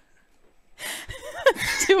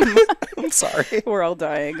 Too much. I'm sorry. We're all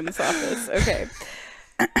dying in this office. Okay.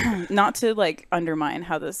 Not to like undermine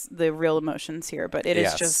how the real emotions here, but it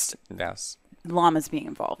is just Yes. llamas being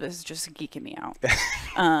involved is just geeking me out.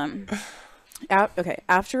 Okay,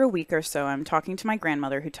 after a week or so, I'm talking to my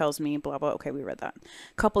grandmother who tells me blah blah. Okay, we read that.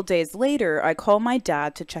 A couple days later, I call my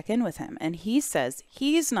dad to check in with him, and he says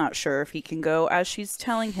he's not sure if he can go, as she's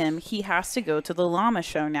telling him he has to go to the llama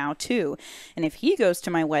show now too, and if he goes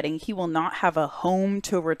to my wedding, he will not have a home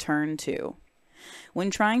to return to.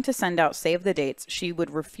 When trying to send out save the dates, she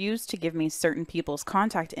would refuse to give me certain people's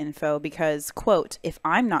contact info because, quote, if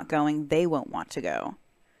I'm not going, they won't want to go.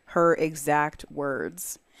 Her exact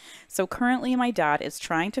words. So currently my dad is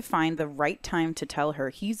trying to find the right time to tell her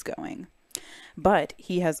he's going. But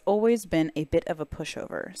he has always been a bit of a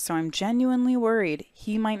pushover, so I'm genuinely worried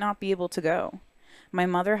he might not be able to go. My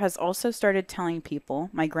mother has also started telling people,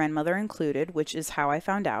 my grandmother included, which is how I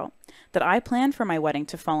found out, that I planned for my wedding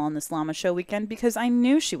to fall on this llama show weekend because I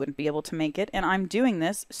knew she wouldn't be able to make it, and I'm doing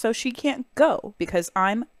this so she can't go because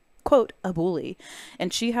I'm, quote, a bully,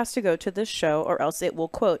 and she has to go to this show or else it will,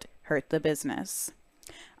 quote, hurt the business.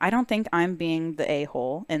 I don't think I'm being the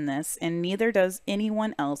a-hole in this, and neither does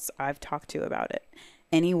anyone else I've talked to about it.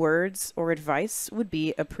 Any words or advice would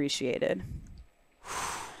be appreciated.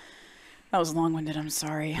 That was long-winded. I'm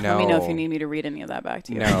sorry. No. Let me know if you need me to read any of that back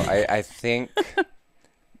to you. No, I think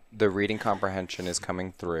the reading comprehension is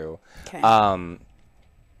coming through. Okay. Oh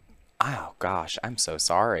gosh, I'm so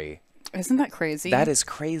sorry. Isn't that crazy? That is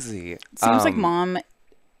crazy. It seems like mom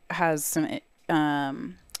has some,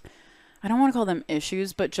 I don't want to call them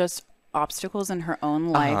issues, but just obstacles in her own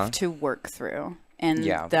life to work through. And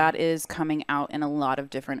that is coming out in a lot of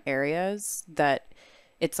different areas that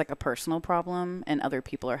it's like a personal problem and other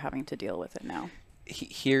people are having to deal with it now.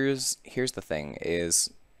 Here's the thing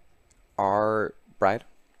is our bride,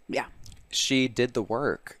 Yeah. she did the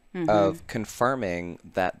work of confirming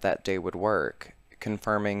that that day would work,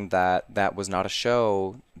 confirming that that was not a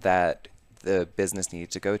show that the business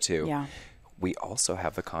needed to go to. Yeah. We also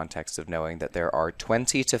have the context of knowing that there are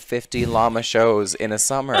 20 to 50 llama shows in a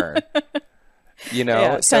summer. You know,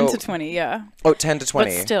 Yeah, 10 so, to 20, yeah. Oh, 10 to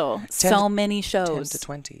 20. But still, 10 so many shows. 10 to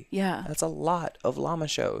 20. Yeah. That's a lot of llama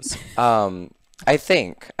shows. I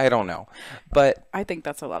think, I don't know. But I think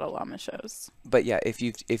that's a lot of llama shows. But yeah, if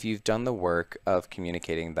you've done the work of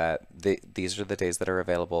communicating that these are the days that are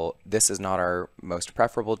available, this is not our most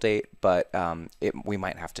preferable date, but we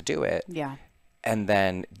might have to do it. Yeah. And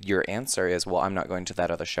then your answer is, well, I'm not going to that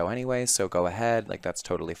other show anyway, so go ahead. Like, that's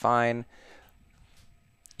totally fine.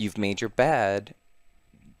 You've made your bed.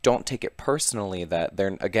 Don't take it personally that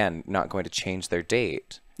they're, again, not going to change their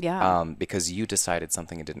date. Yeah. Because you decided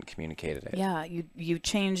something and didn't communicate it. Yeah, you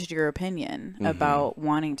changed your opinion about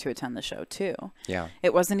wanting to attend the show too. Yeah.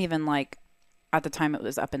 It wasn't even like at the time it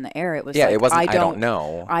was up in the air. It was Yeah, like, it wasn't, I don't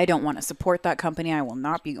know. I don't want to support that company. I will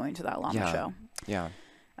not be going to that llama show. Yeah.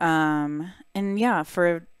 And yeah,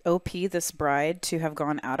 for OP, this bride, to have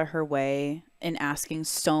gone out of her way in asking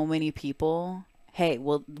so many people, hey,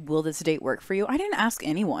 will this date work for you? I didn't ask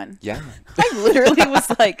anyone. Yeah. I literally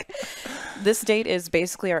was like, this date is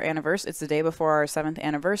basically our anniversary. It's the day before our 7th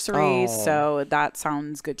anniversary. Oh. So that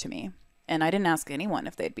sounds good to me. And I didn't ask anyone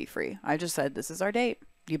if they'd be free. I just said, this is our date.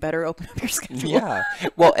 You better open up your schedule. Yeah.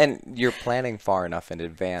 Well, and you're planning far enough in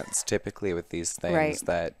advance, typically with these things, Right.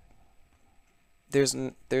 that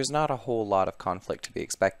there's not a whole lot of conflict to be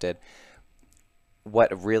expected.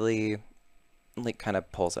 What really, like, kind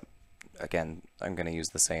of pulls up, again, I'm going to use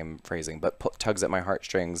the same phrasing, but tugs at my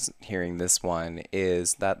heartstrings hearing this one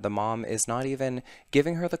is that the mom is not even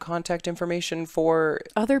giving her the contact information for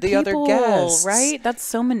Other the people, other guests. right? That's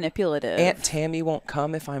so manipulative. Aunt Tammy won't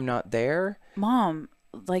come if I'm not there. Mom,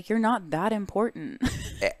 like, you're not that important.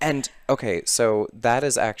 And okay, so that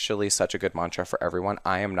is actually such a good mantra for everyone.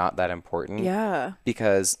 I am not that important. Yeah.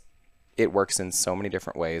 Because it works in so many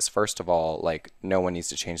different ways. First of all, like, no one needs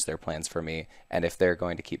to change their plans for me. And if they're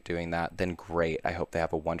going to keep doing that, then great. I hope they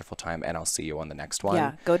have a wonderful time and I'll see you on the next one.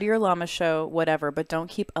 Yeah. Go to your llama show, whatever, but don't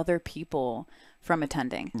keep other people from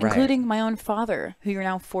attending, Right. including my own father, who you're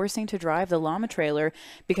now forcing to drive the llama trailer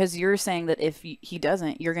because you're saying that if he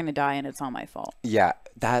doesn't, you're going to die and it's all my fault. Yeah,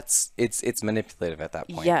 it's manipulative at that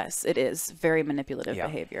point. Yes, it is very manipulative Yeah.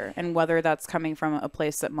 behavior. And whether that's coming from a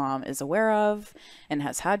place that mom is aware of and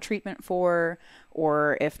has had treatment for,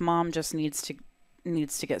 or if mom just needs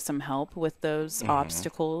to get some help with those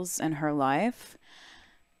obstacles in her life,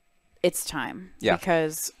 it's time. Yeah.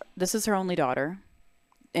 Because this is her only daughter.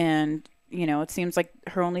 And, you know, it seems like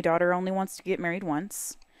her only daughter only wants to get married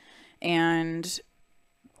once. And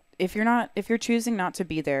if you're choosing not to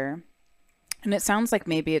be there, and it sounds like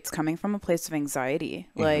maybe it's coming from a place of anxiety,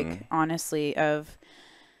 like honestly, of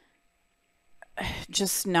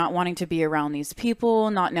just not wanting to be around these people,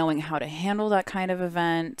 not knowing how to handle that kind of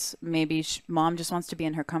event. Maybe mom just wants to be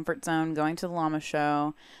in her comfort zone, going to the llama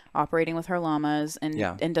show, operating with her llamas,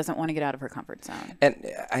 and doesn't want to get out of her comfort zone. And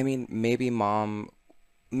I mean, maybe mom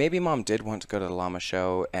did want to go to the llama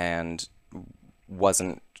show and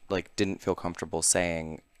wasn't like didn't feel comfortable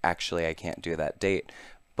saying, actually, I can't do that date.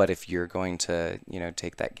 But if you're going to, you know,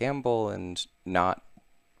 take that gamble and not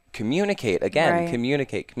communicate again, Right.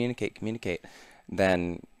 communicate,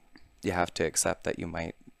 then you have to accept that there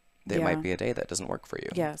Yeah. might be a day that doesn't work for you.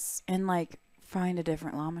 Yes. And like find a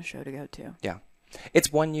different llama show to go to. Yeah.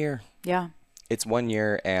 It's 1 year. Yeah. It's 1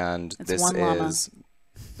 year, and It's this one llama. is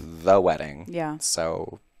the wedding. Yeah.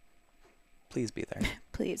 So please be there.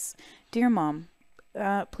 Please. Dear mom,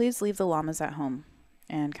 please leave the llamas at home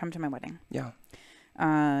and come to my wedding. Yeah.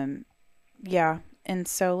 Yeah. And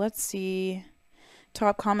so let's see.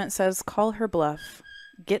 Top comment says, call her bluff.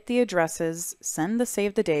 Get the addresses, send the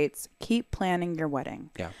save the dates, keep planning your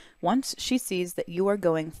wedding. Yeah. Once she sees that you are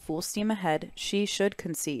going full steam ahead, she should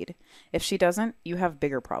concede. If she doesn't, you have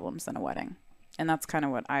bigger problems than a wedding. And that's kind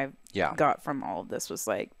of what I Yeah. got from all of this, was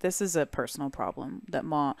like, this is a personal problem that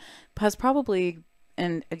mom has probably,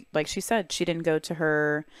 and like she said, she didn't go to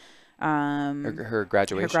her Her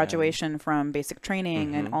graduation. her graduation from basic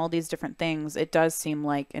training and all these different things. It does seem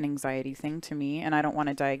like an anxiety thing to me, and I don't want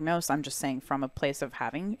to diagnose. I'm just saying from a place of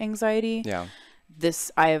having anxiety, Yeah.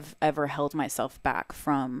 this I've ever held myself back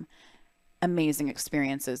from amazing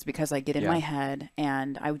experiences because I get in Yeah. my head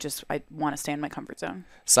and I want to stay in my comfort zone.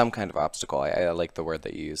 Some kind of obstacle. I like the word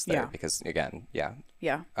that you used there Yeah. because, again, yeah.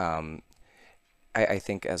 Yeah. I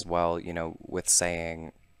think as well, you know, with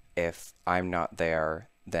saying, if I'm not there,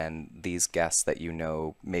 then these guests that you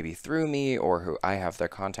know maybe through me or who I have their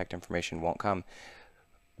contact information won't come.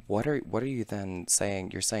 What are you then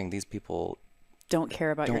saying? You're saying these people Don't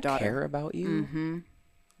care about your don't daughter. care about you?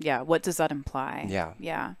 Yeah. What does that imply? Yeah.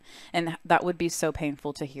 Yeah. And that would be so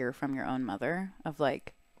painful to hear from your own mother, of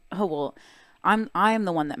like, oh, well, I'm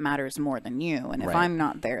the one that matters more than you. And if Right. I'm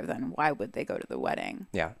not there, then why would they go to the wedding?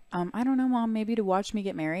 Yeah. I don't know, mom, maybe to watch me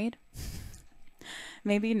get married.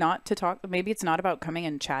 Maybe not to talk. Maybe it's not about coming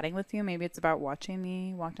and chatting with you. Maybe it's about watching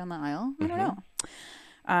me walk down the aisle. I don't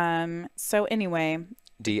know. So anyway,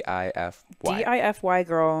 DIFY. DIFY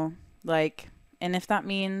girl, like, and if that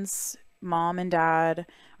means mom and dad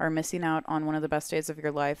are missing out on one of the best days of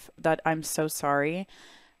your life, that I'm so sorry.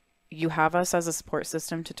 You have us as a support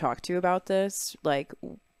system to talk to you about this. Like,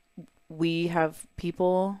 we have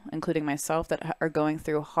people, including myself, that are going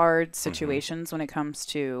through hard situations when it comes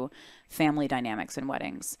to family dynamics and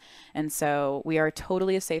weddings. And so we are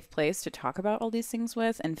totally a safe place to talk about all these things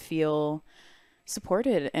with and feel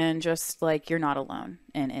supported, and just like you're not alone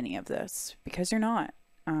in any of this, because you're not.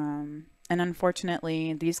 And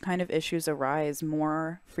unfortunately, these kind of issues arise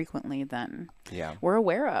more frequently than Yeah. we're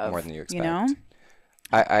aware of. More than you expect. You know?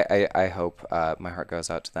 I hope, my heart goes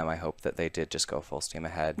out to them. I hope that they did just go full steam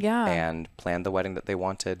ahead Yeah. and plan the wedding that they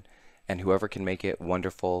wanted. And whoever can make it,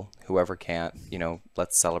 wonderful. Whoever can't, you know,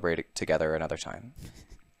 let's celebrate it together another time.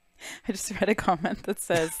 I just read a comment that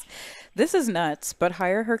says, this is nuts, but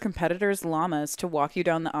hire her competitors' llamas to walk you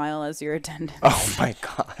down the aisle as your attendant. Oh my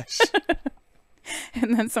gosh.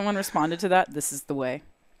 And then someone responded to that, this is the way.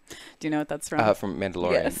 Do you know what that's from? From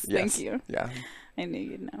Mandalorian. Yes, thank you. Yeah. I knew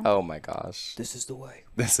you'd know. Oh my gosh. This is the way.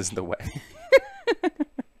 This is the way.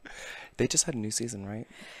 They just had a new season, right?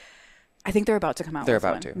 I think they're about to come out They're with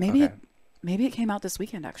about one. to. Maybe, Okay. maybe it came out this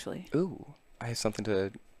weekend, actually. Ooh, I have something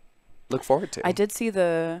to look forward to. I did see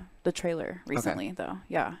the trailer recently, though.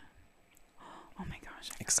 Yeah. Oh my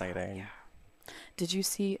gosh. Exciting. Yeah. Did you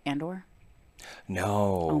see Andor?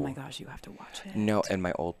 No. Oh my gosh, you have to watch it. No, and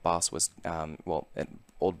my old boss was, an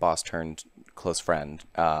old boss turned close friend,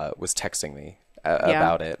 was texting me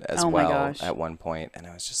about it as Oh my well gosh. at one point, and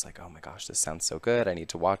I was just like, oh my gosh, this sounds so good. I need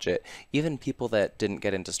to watch it. Even people that didn't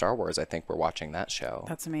get into Star Wars, I think, were watching that show.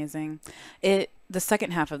 That's amazing. The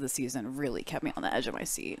second half of the season really kept me on the edge of my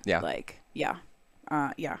seat. Yeah. Like, yeah.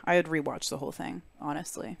 yeah, I would rewatch the whole thing,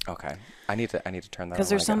 honestly. Okay. I need to turn that on Because when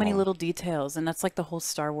there's I so get many home. little details, and that's like the whole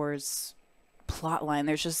Star Wars plot line.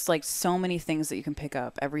 There's just like so many things that you can pick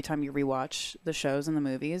up every time you rewatch the shows and the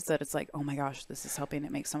movies that it's like, oh my gosh, this is helping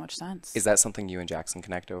it make so much sense. Is that something you and Jackson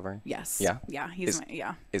connect over? Yes. Yeah? Yeah, Is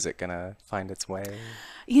yeah. is it gonna find its way?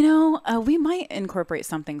 You know, we might incorporate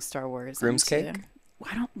something Star Wars Groom's into. cake?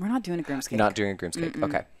 We're not doing a groom's cake. Not doing a groom's cake. Mm-mm.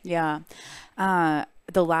 Okay. Yeah.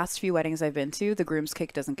 The last few weddings I've been to, the groom's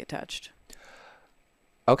cake doesn't get touched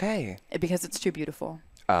Okay. because it's too beautiful.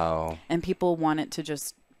 Oh, And people want it to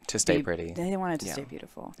just to stay be- pretty. They want it to Yeah. stay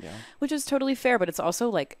beautiful, Yeah. which is totally fair, but it's also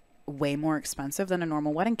like way more expensive than a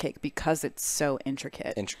normal wedding cake because it's so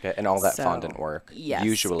intricate. Intricate and all that So, fondant work. Yes,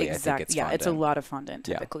 Usually I think it's yeah, fondant. it's a lot of fondant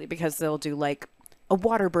Yeah. typically because they'll do like a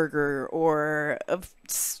water burger or a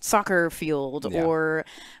soccer field, Yeah. or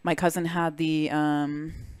my cousin had the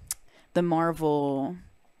Marvel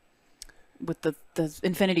with the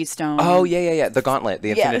Infinity Stone. Oh, yeah. The gauntlet, the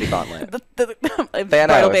Yeah. Infinity Gauntlet. the Thanos,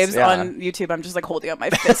 Bridal Babes yeah. on YouTube. I'm just like holding up my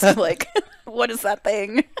fist, like, what is that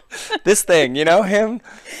thing? This thing, you know him?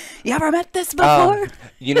 You ever met this before?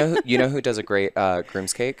 You know who does a great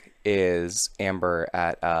groom's cake is Amber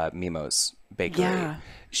at Mimo's Bakery. Yeah.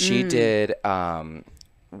 She did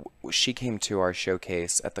she came to our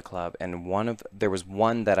showcase at the club, and there was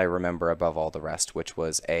one that I remember above all the rest, which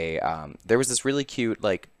was there was this really cute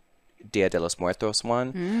like Dia de los Muertos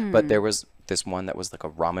one, but there was this one that was like a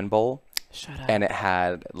ramen bowl. Shut up. And it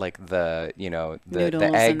had like the Noodles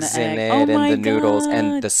and eggs the in egg. it Oh and my the noodles, God.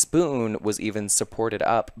 and the spoon was even supported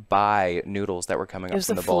up by noodles that were coming It up was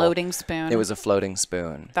from a the bowl. floating spoon. It was a floating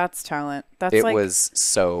spoon. That's talent. That's It like was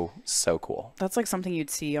so cool. that's like something you'd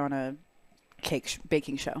see on a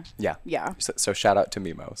baking show. Yeah. Yeah. So shout out to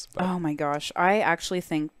Mimos. But Oh my gosh. I actually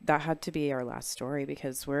think that had to be our last story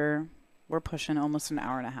because we're pushing almost an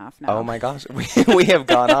hour and a half now. oh my gosh, we have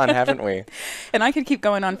gone on, haven't we? And I could keep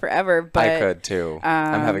going on forever, but I could too.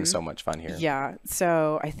 I'm having so much fun here. Yeah.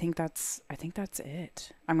 So I think that's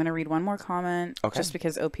it. I'm gonna read one more comment Okay. just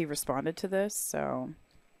because OP responded to this. So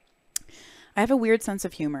I have a weird sense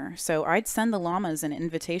of humor, so I'd send the llamas an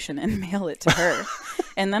invitation and mail it to her.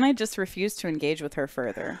 And then I just refused to engage with her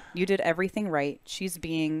further. You did everything right. She's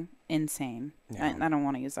being insane. Yeah. I don't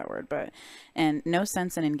want to use that word, and no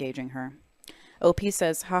sense in engaging her. OP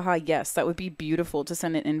says, haha, yes, that would be beautiful to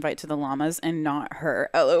send an invite to the llamas and not her.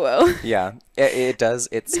 LOL. Yeah, it does.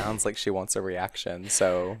 It sounds like she wants a reaction.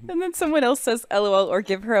 So And then someone else says, LOL, or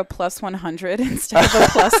give her a plus 100 instead of a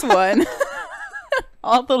plus 1.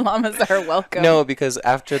 All the llamas are welcome. no, because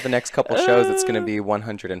after the next couple shows, it's going to be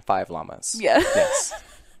 105 llamas. Yeah. Yes.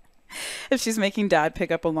 If she's making dad pick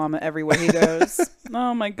up a llama everywhere he goes.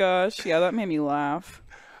 Oh my gosh. Yeah, that made me laugh.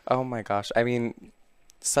 Oh my gosh. I mean,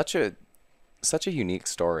 such a unique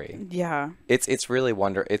story. Yeah. It's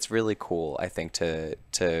really cool, I think,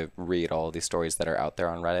 to read all these stories that are out there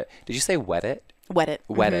on Reddit. Did you say Reddit? Reddit.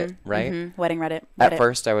 Reddit, right? Wedding Reddit. At Reddit.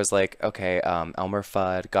 first I was like, okay, Elmer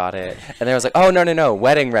Fudd, got it. And then I was like, oh no,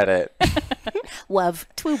 wedding Reddit. Love.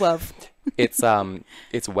 True love. It's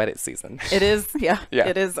Reddit season. It is, yeah, Yeah.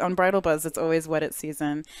 It is on Bridal Buzz. It's always Weddit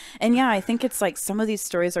season. And yeah, I think it's like some of these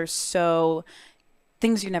stories are so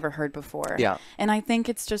things you never heard before. Yeah. And I think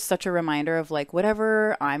it's just such a reminder of like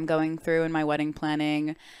whatever I'm going through in my wedding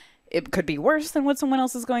planning, it could be worse than what someone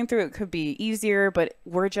else is going through. It could be easier, but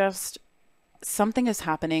something is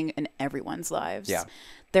happening in everyone's lives. Yeah.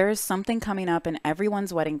 There's something coming up in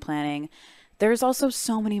everyone's wedding planning. There's also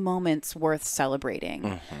so many moments worth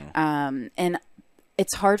celebrating. And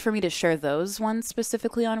it's hard for me to share those ones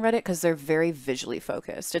specifically on Reddit because they're very visually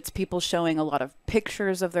focused. It's people showing a lot of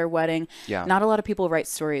pictures of their wedding. Yeah. Not a lot of people write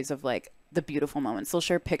stories of like the beautiful moments. They'll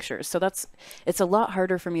share pictures. So it's a lot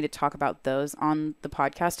harder for me to talk about those on the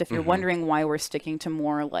podcast. If you're wondering why we're sticking to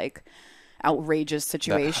more like outrageous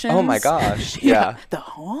situations. Oh my gosh. Yeah.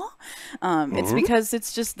 It's because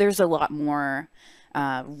it's just there's a lot more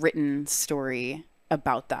written story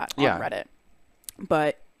about that on Yeah. Reddit.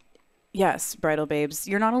 But yes, bridal babes,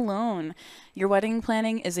 you're not alone. Your wedding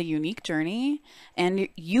planning is a unique journey, and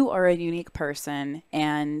you are a unique person.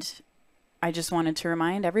 And I just wanted to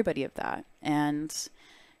remind everybody of that. And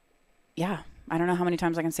yeah, I don't know how many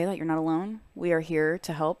times I can say that. You're not alone. We are here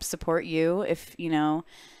to help support you if,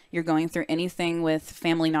 you're going through anything with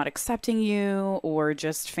family not accepting you or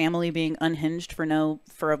just family being unhinged for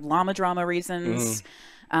llama drama reasons.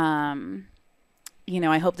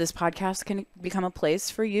 I hope this podcast can become a place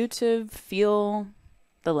for you to feel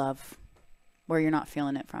the love where you're not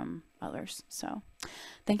feeling it from others. So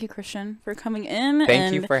thank you, Christian, for coming in.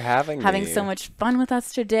 Thank you for having having me. so much fun with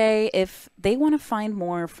us today. If they want to find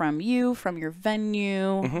more from you, from your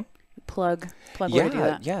venue, plug where to do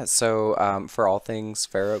that. Yeah. So for all things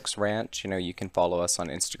Fair Oaks Ranch, you can follow us on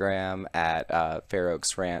Instagram at Fair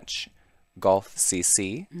Oaks Ranch Golf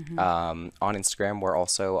CC. On Instagram, we're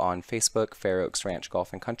also on Facebook, Fair Oaks Ranch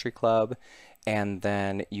Golf and Country Club. And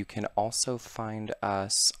then you can also find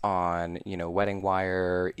us on, Wedding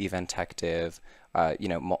Wire, Eventective, a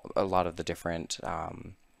lot of the different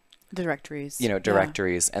directories.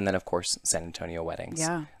 Directories, and then of course San Antonio Weddings.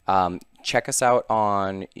 Yeah. Check us out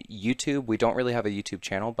on YouTube. We don't really have a YouTube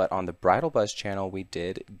channel, but on the Bridal Buzz channel, we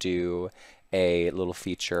did do a little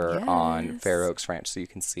feature on Fair Oaks Ranch, so you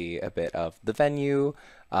can see a bit of the venue,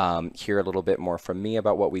 hear a little bit more from me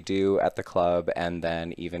about what we do at the club, and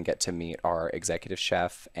then even get to meet our executive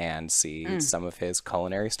chef and see some of his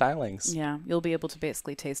culinary stylings. Yeah, you'll be able to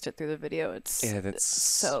basically taste it through the video. It's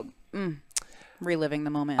so reliving the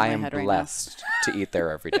moment in my head right now. I am blessed to eat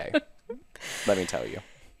there every day. Let me tell you.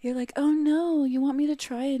 You're like, oh no, you want me to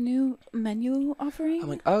try a new menu offering? I'm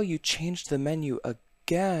like, oh, you changed the menu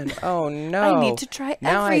again. Oh no. I need to try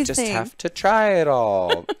everything. Now I just have to try it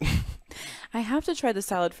all. I have to try the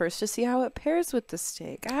salad first to see how it pairs with the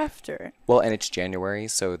steak after. Well, and it's January,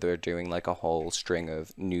 so they're doing like a whole string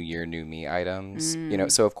of New Year, New Me items.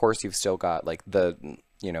 So of course you've still got like the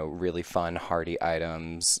really fun, hearty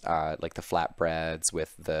items, like the flatbreads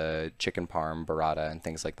with the chicken parm, burrata, and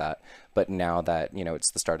things like that. But now that,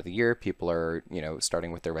 it's the start of the year, people are,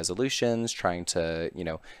 starting with their resolutions, trying to,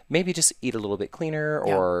 maybe just eat a little bit cleaner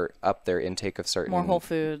or up their intake of certain more whole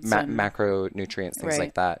foods, macronutrients, things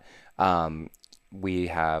like that. We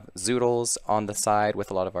have zoodles on the side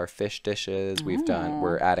with a lot of our fish dishes.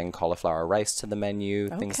 We're adding cauliflower rice to the menu,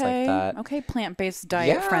 things like that. Okay, plant-based,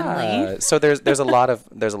 diet friendly. So there's a lot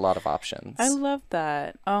of options. I love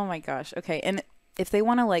that. Oh my gosh. Okay, and if they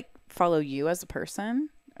want to like follow you as a person,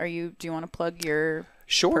 do you want to plug your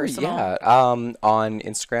personal? Yeah. On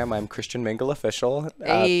Instagram, I'm Christian Mingle Official.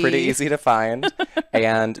 Pretty easy to find.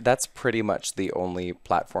 And that's pretty much the only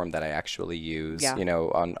platform that I actually use. Yeah.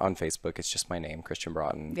 On Facebook, it's just my name, Christian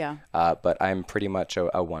Broughton. Yeah. But I'm pretty much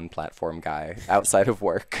a one platform guy outside of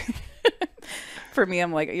work. For me,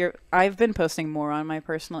 I'm like, I've been posting more on my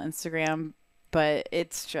personal Instagram, but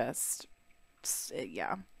it's just,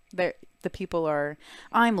 the people are,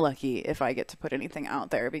 I'm lucky if I get to put anything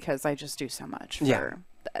out there because I just do so much for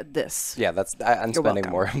this. Yeah, I'm spending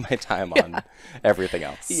more of my time on everything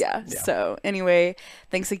else. Yeah. So anyway,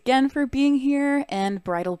 thanks again for being here. And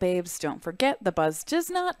Bridal Babes, don't forget, the buzz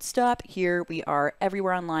does not stop here. We are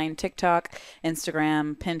everywhere online: TikTok,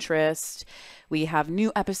 Instagram, Pinterest. We have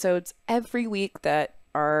new episodes every week that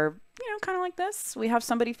are kind of like this. We have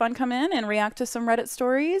somebody fun come in and react to some Reddit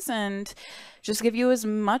stories and just give you as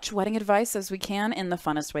much wedding advice as we can in the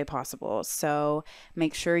funnest way possible. So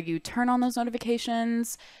make sure you turn on those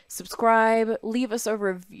notifications, subscribe, leave us a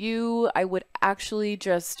review. I would actually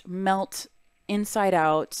just melt inside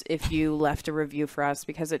out if you left a review for us,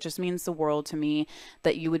 because it just means the world to me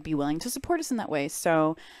that you would be willing to support us in that way.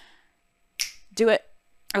 So do it.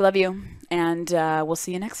 I love you, and we'll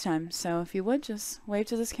see you next time. So if you would, just wave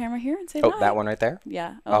to this camera here and say bye. Oh, that one right there?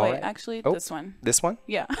 Yeah. All wait, right. actually, Oh, this one. This one?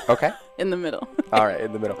 Yeah. Okay. In the middle. All right,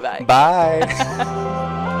 in the middle. Bye. Bye.